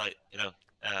how do you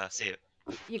see it?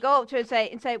 You go up to her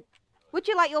and say, would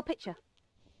you like your picture?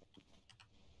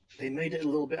 They made it a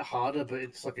little bit harder, but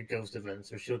it's like a ghost event,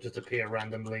 so she'll just appear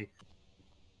randomly.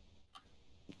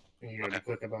 And you gotta be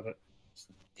quick about it.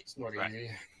 It's not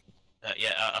easy.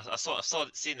 Yeah, I saw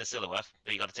seen the silhouette,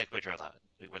 but you got to take a picture of that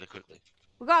really quickly.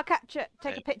 We gotta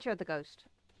take a picture of the ghost.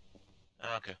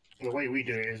 Okay. The way we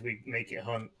do it is we make it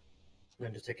hunt,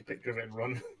 then just take a picture of it and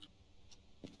run.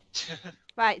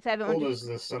 Right, so everyone. Or there's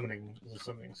a summoning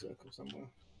circle somewhere.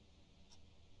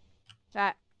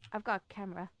 Right, I've got a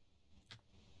camera.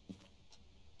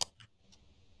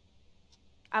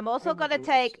 I'm also gonna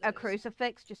take a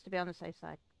crucifix just to be on the safe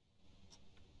side.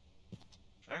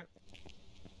 Alright.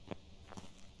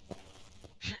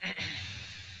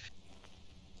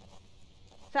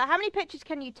 So how many pictures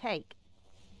can you take?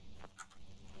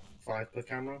 5 per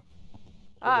camera.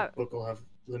 Oh. The book will have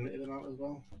limited amount as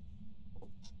well.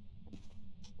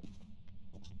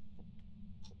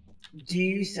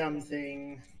 Do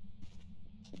something.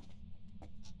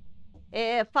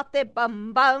 If fatty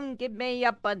bum bum, give me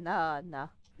a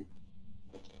banana.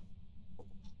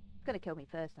 It's gonna kill me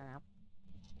first now.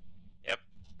 Yep.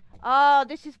 Oh,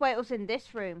 this is where it was in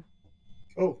this room.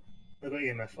 Oh, I got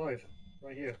EMF 5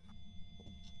 right here.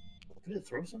 Did it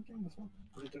throw something?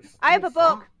 I have a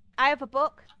book. I have a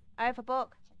book. I have a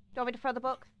book. Do you want me to throw the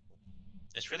book?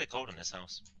 It's really cold in this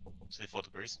house. It's only 4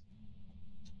 degrees.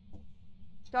 Do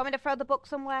you want me to throw the book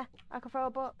somewhere? I can throw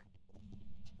a book.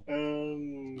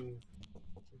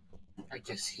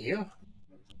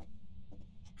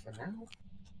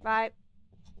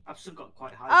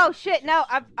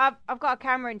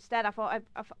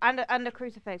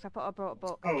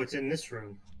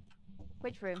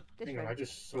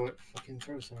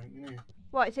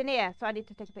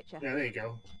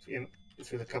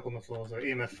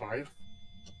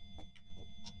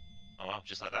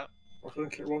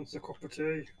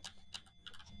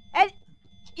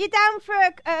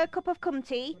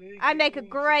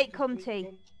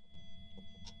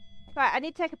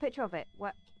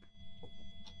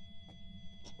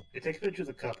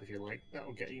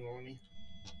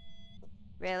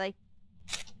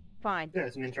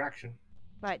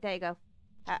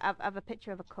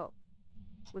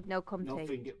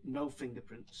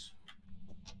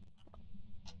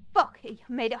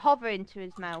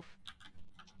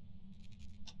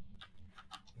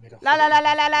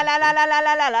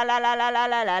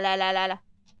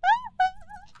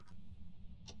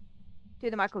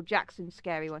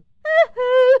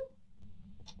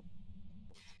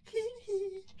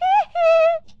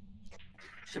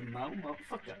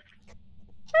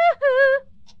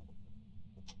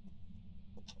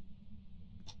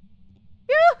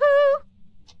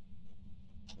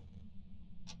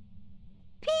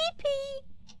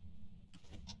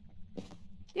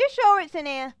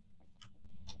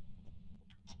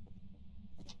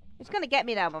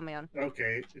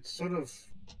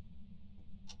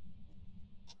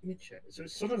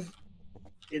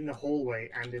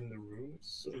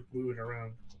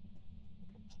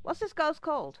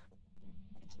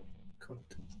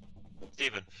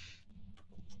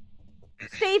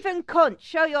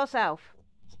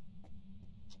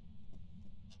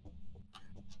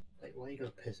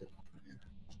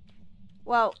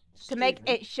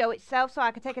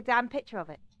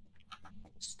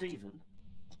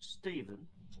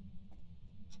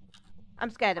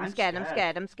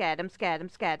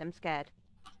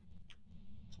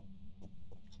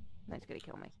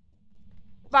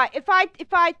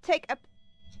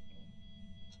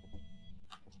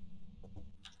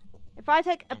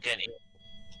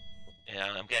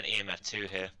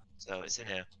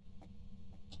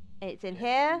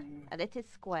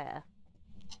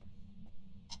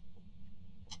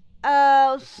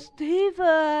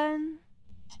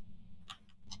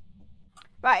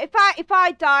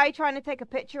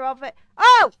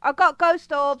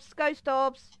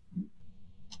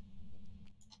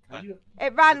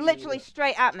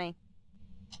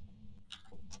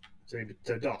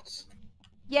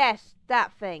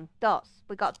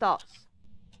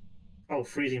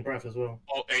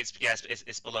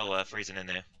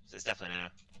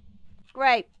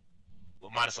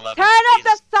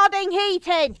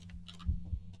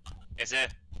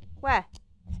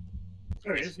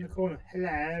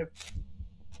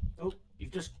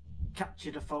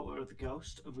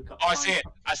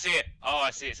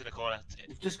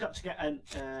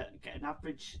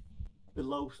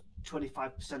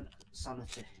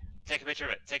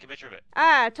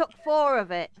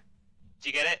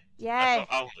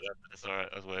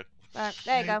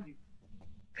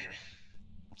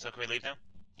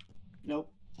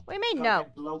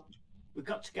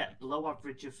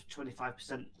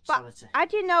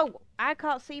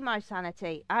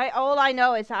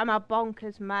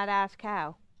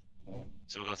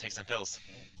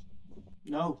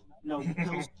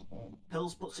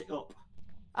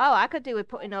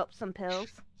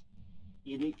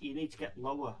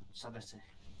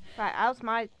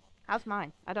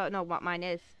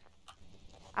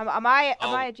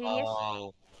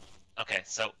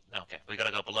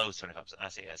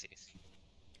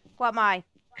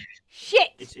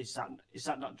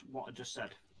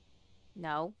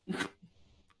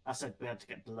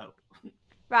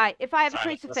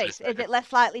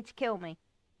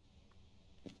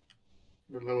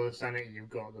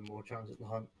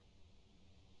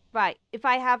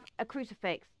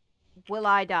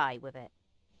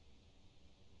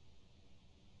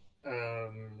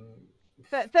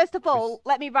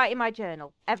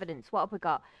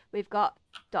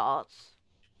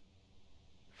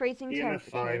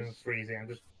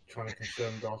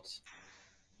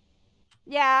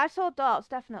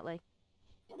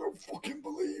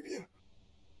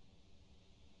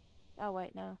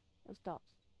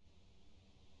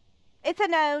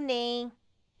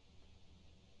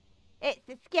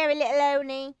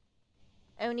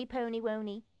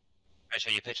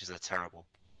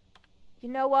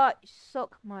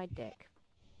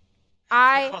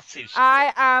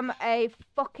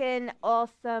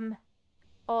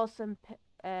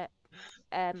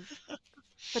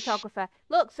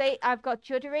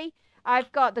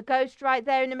 I've got the ghost right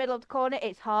there in the middle of the corner.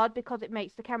 It's hard because it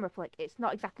makes the camera flick. It's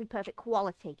not exactly perfect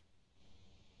quality.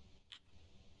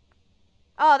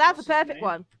 Oh, that's What's a his perfect name?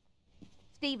 one.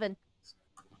 Stephen.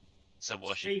 So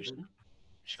what? She Stephen.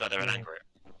 got there and angry.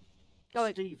 Go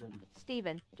on. Stephen.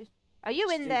 Stephen. Just. Are you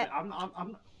in Stephen. there?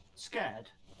 I'm scared.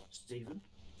 Stephen.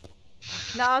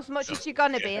 Not as much as you're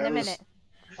gonna be in a minute.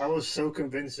 That was so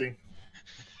convincing.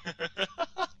 I'm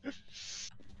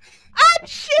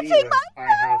shitting Steven, my I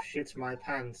have shit my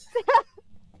pants.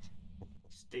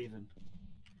 Stephen.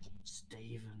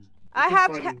 Stephen. I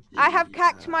have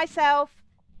cacked myself.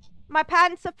 My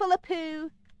pants are full of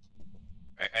poo.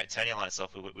 Alright, turn your lights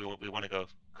off. We want to go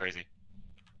crazy.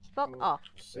 Fuck off.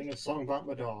 Sing a song about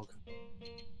my dog.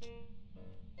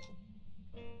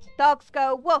 Dogs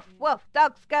go woof woof.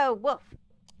 Dogs go woof.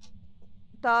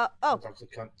 Oh. Dog's a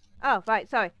cunt. Oh, right.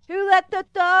 Sorry. Who let the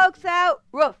dogs out?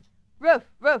 Roof. Roof.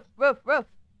 Roof. Roof. Roof.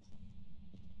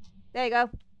 There you go.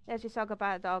 There's your song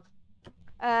about a dog.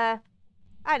 I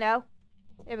know.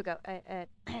 Here we go.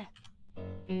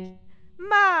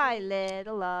 My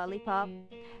little lollipop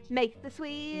makes the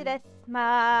sweetest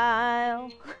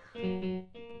smile.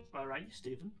 All right,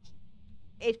 Stephen.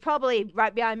 It's probably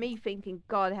right behind me thinking,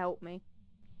 God help me.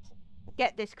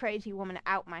 Get this crazy woman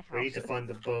out my house. We need to find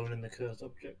the bone in the cursed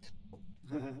object.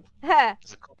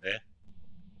 There's a cup here.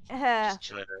 Just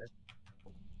chill it there.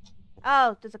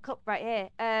 Oh, there's a cup right here.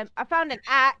 I found an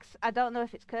axe. I don't know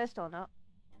if it's cursed or not.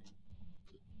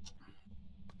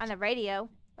 And a radio.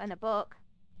 And a book.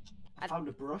 I found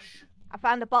a brush. I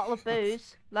found a bottle of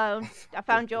booze. Loan. I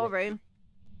found your room.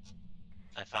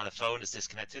 I found a phone that's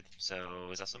disconnected, so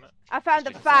is that something? I found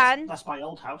a fan. That's my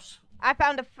old house. I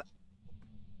found a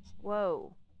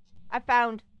Whoa. I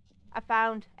found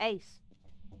Ace.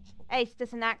 Ace,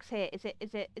 there's an axe here. Is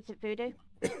it voodoo?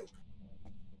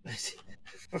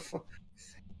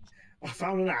 I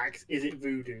found an axe. Is it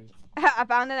voodoo? I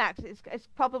found an axe. It's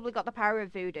probably got the power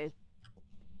of voodoo.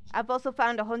 I've also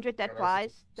found 100 dead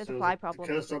flies. There's a fly problem.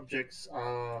 The cursed objects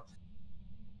are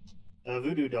a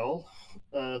voodoo doll,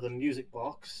 the music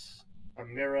box, a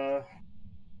mirror,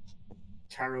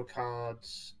 tarot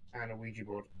cards, and a Ouija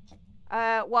board.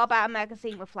 What about a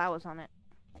magazine with flowers on it?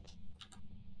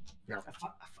 No.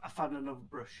 I found another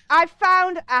brush. I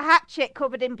found a hatchet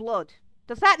covered in blood.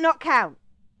 Does that not count?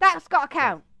 That's got to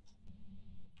count.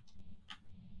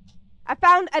 I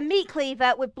found a meat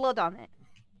cleaver with blood on it.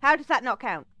 How does that not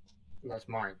count? That's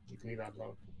mine. You can leave that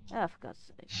alone. Oh, for God's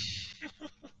sake.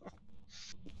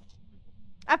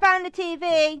 I found a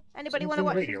TV. Anybody want to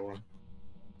watch? Radio on.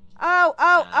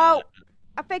 Oh.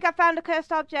 I think I found a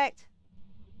cursed object.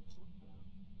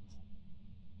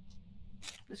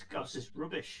 This ghost is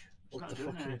rubbish. It's What not the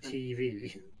doing fucking anything.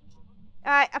 TV?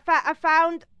 Alright, I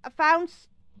found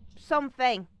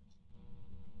something.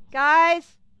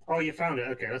 Guys, Oh, you found it.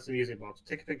 Okay, that's the music box.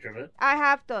 Take a picture of it. I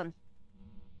have done.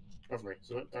 Lovely.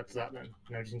 So that's that then.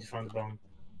 Now we just need to find the bone.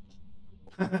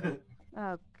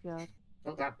 Oh, God.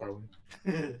 Not that bone.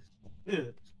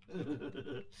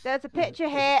 There's a picture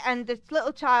here, and this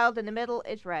little child in the middle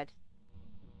is red.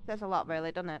 Says a lot,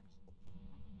 really, doesn't it?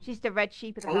 She's the red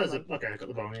sheep of the Oh, there's family. okay, I got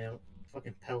the bone here.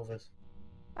 Fucking pelvis.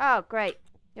 Oh, great.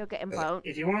 You're getting boned.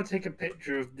 If you want to take a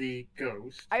picture of the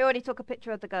ghost, I already took a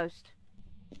picture of the ghost.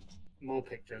 more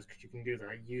pictures, because you can do that.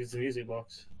 Use the music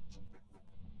box.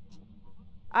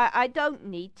 I don't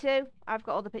need to. I've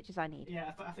got all the pictures I need.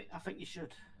 Yeah, I think you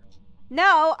should.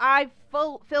 No, I've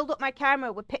filled up my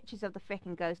camera with pictures of the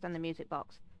freaking ghost and the music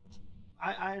box.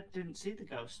 I didn't see the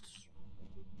ghosts.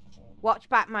 Watch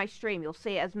back my stream. You'll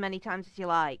see it as many times as you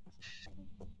like.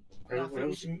 I think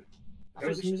we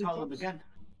should call them again.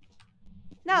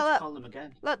 No, look. Call them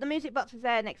again. Look, the music box is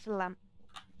there next to the lamp.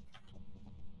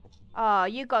 Oh,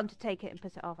 you've gone to take it and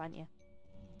piss it off, haven't you?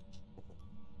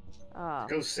 Oh.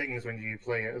 Ghost sings when you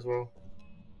play it as well.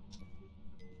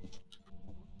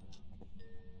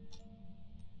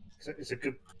 It's a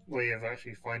good way of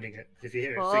actually finding it. If you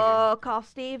hear it singing. Fuck off,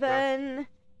 Stephen.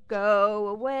 Go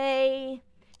away.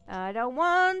 I don't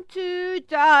want to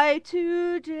die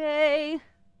today.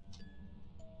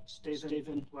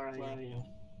 Stephen, where are you?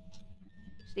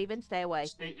 Stephen, stay away.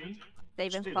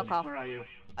 Stephen, fuck off. Where are you?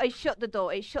 Oh, he shut the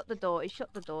door. He shut the door. He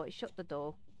shut the door. He shut the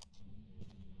door.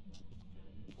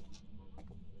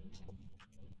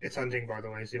 It's hunting, by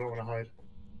the way, so you might want to hide.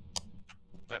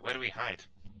 Where do we hide?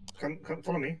 Come,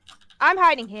 follow me. I'm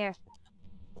hiding here.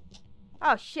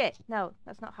 Oh shit! No,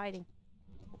 that's not hiding.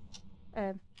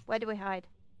 Where do we hide?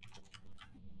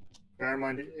 Bear in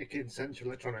mind, it can sense your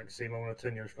electronics, so you might want to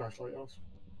turn your flashlight off.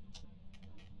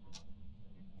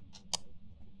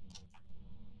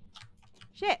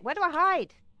 Shit! Where do I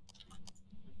hide?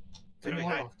 Turn your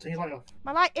light off. Turn your light off.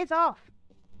 My light is off.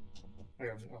 Hang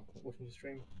on, I'm watching the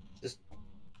stream. Just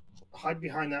hide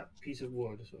behind that piece of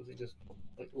wood so that it just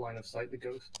like line of sight the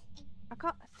ghost. I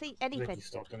can't see I think anything. you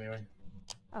stopped anyway.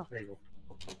 Oh. There you go.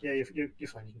 Yeah, you're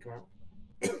fine. You can come out.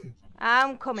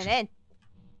 I'm coming in.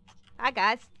 Hi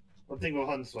guys. One thing with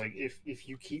hunts, like if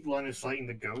you keep line of sighting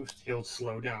the ghost, he'll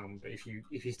slow down. But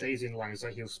if he stays in line of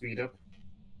sight, he'll speed up.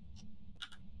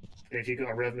 And if you've got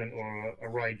a revenant or a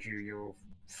raiju, you're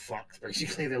fucked.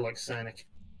 Basically, they're like Sonic.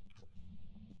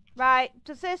 Right.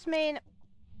 Does this mean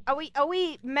are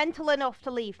we mental enough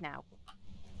to leave now?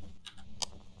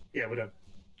 Yeah, we're done.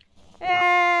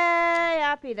 Hey,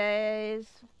 happy days.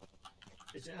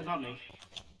 Is it an Oni?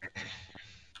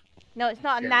 No, it's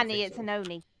not a Yeah, I nanny, think it's so. an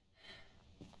Oni.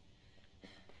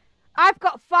 I've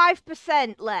got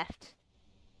 5% left.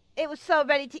 It was so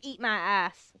ready to eat my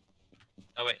ass.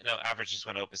 Oh wait, no, average just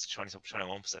went up. It's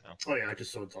 21% now. Oh yeah, I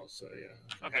just saw dots, so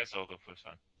yeah. Okay, so I'll go for it.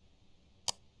 Fine.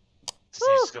 Woo!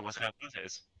 To see what kind of planet it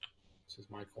is. This is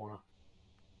my corner.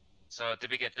 So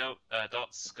did we get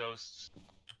dots, ghosts,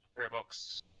 spirit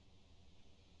box?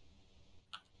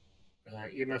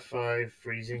 EMF 5,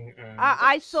 freezing, and...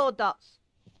 I saw dots.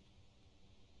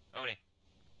 Oni.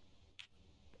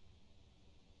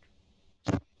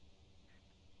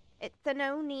 It's an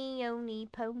Oni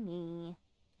pony.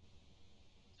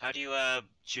 How do you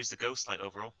choose the ghost like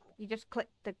overall? You just click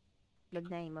the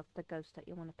name of the ghost that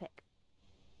you want to pick.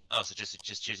 Oh, so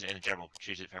just choose it in general.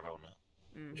 Choose it for everyone.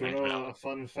 Mm. Do you know a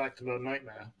fun fact about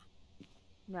Nightmare?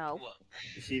 No. What?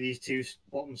 You see these two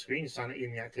bottom screens, sanity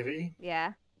and the activity?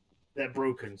 Yeah. They're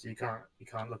broken, so you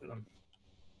can't look at them.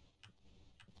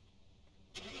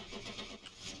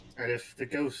 And if the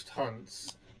ghost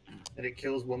hunts and it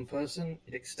kills one person,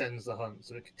 it extends the hunt,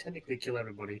 so it can technically kill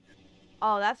everybody.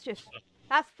 Oh, that's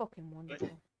fucking wonderful.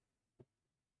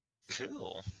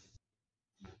 Cool.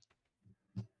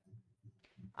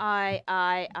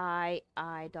 I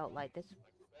don't like this.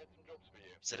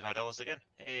 Instead of $5 again.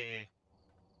 Hey.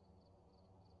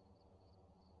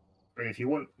 I mean, if you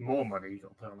want more money, you got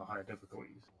to play on the higher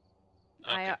difficulties.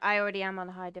 Okay. I already am on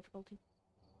a high difficulty.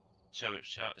 Should we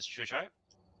try it?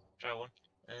 Try one.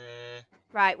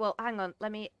 Right, well, hang on.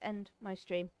 Let me end my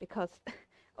stream because...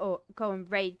 or go and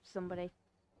raid somebody.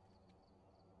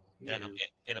 Yeah, no,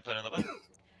 in a play another.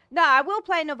 No, I will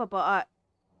play another, but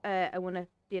I want to...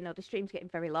 You know, the stream's getting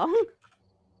very long.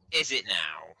 Is it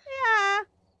now? Yeah.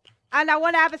 And I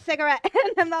want to have a cigarette.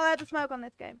 And I'm not allowed to smoke on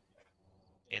this game.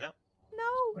 You know? No.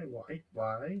 Wait,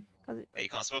 why? Hey, you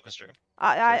can't smoke on stream.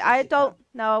 I don't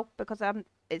know because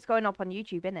it's going up on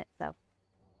YouTube, innit? So.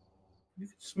 You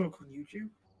can smoke on YouTube.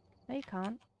 No, you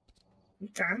can't. You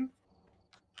can.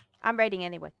 I'm raiding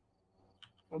anyway.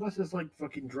 Well, that's just like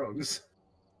fucking drugs.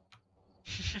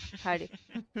 Howdy.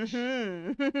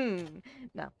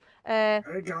 No. Hey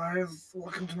guys,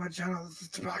 welcome to my channel. This is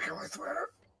tobacco, I swear.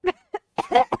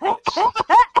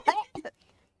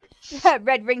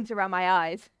 Red rings around my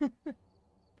eyes.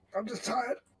 I'm just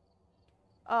tired.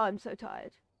 Oh, I'm so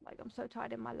tired. Like, I'm so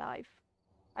tired in my life.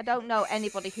 I don't know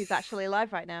anybody who's actually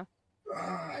alive right now.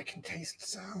 I can taste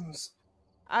sounds.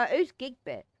 Who's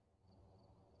Gigbit?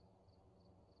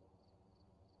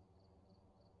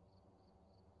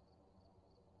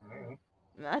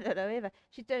 I don't know either.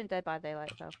 She's doing Dead by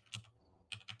Daylight, so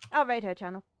I'll raid her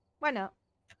channel. Why not?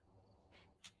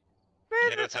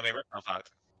 Yeah, don't tell me a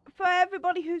fact. For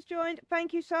everybody who's joined,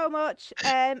 thank you so much.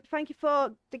 Thank you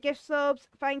for the gift subs.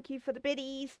 Thank you for the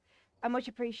biddies. I much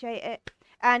appreciate it.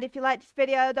 And if you like this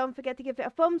video, don't forget to give it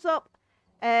a thumbs up.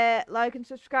 Like and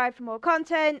subscribe for more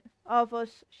content of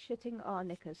us shitting our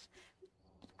knickers.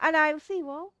 And I will see you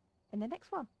all in the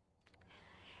next one.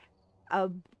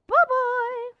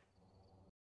 Bye-bye.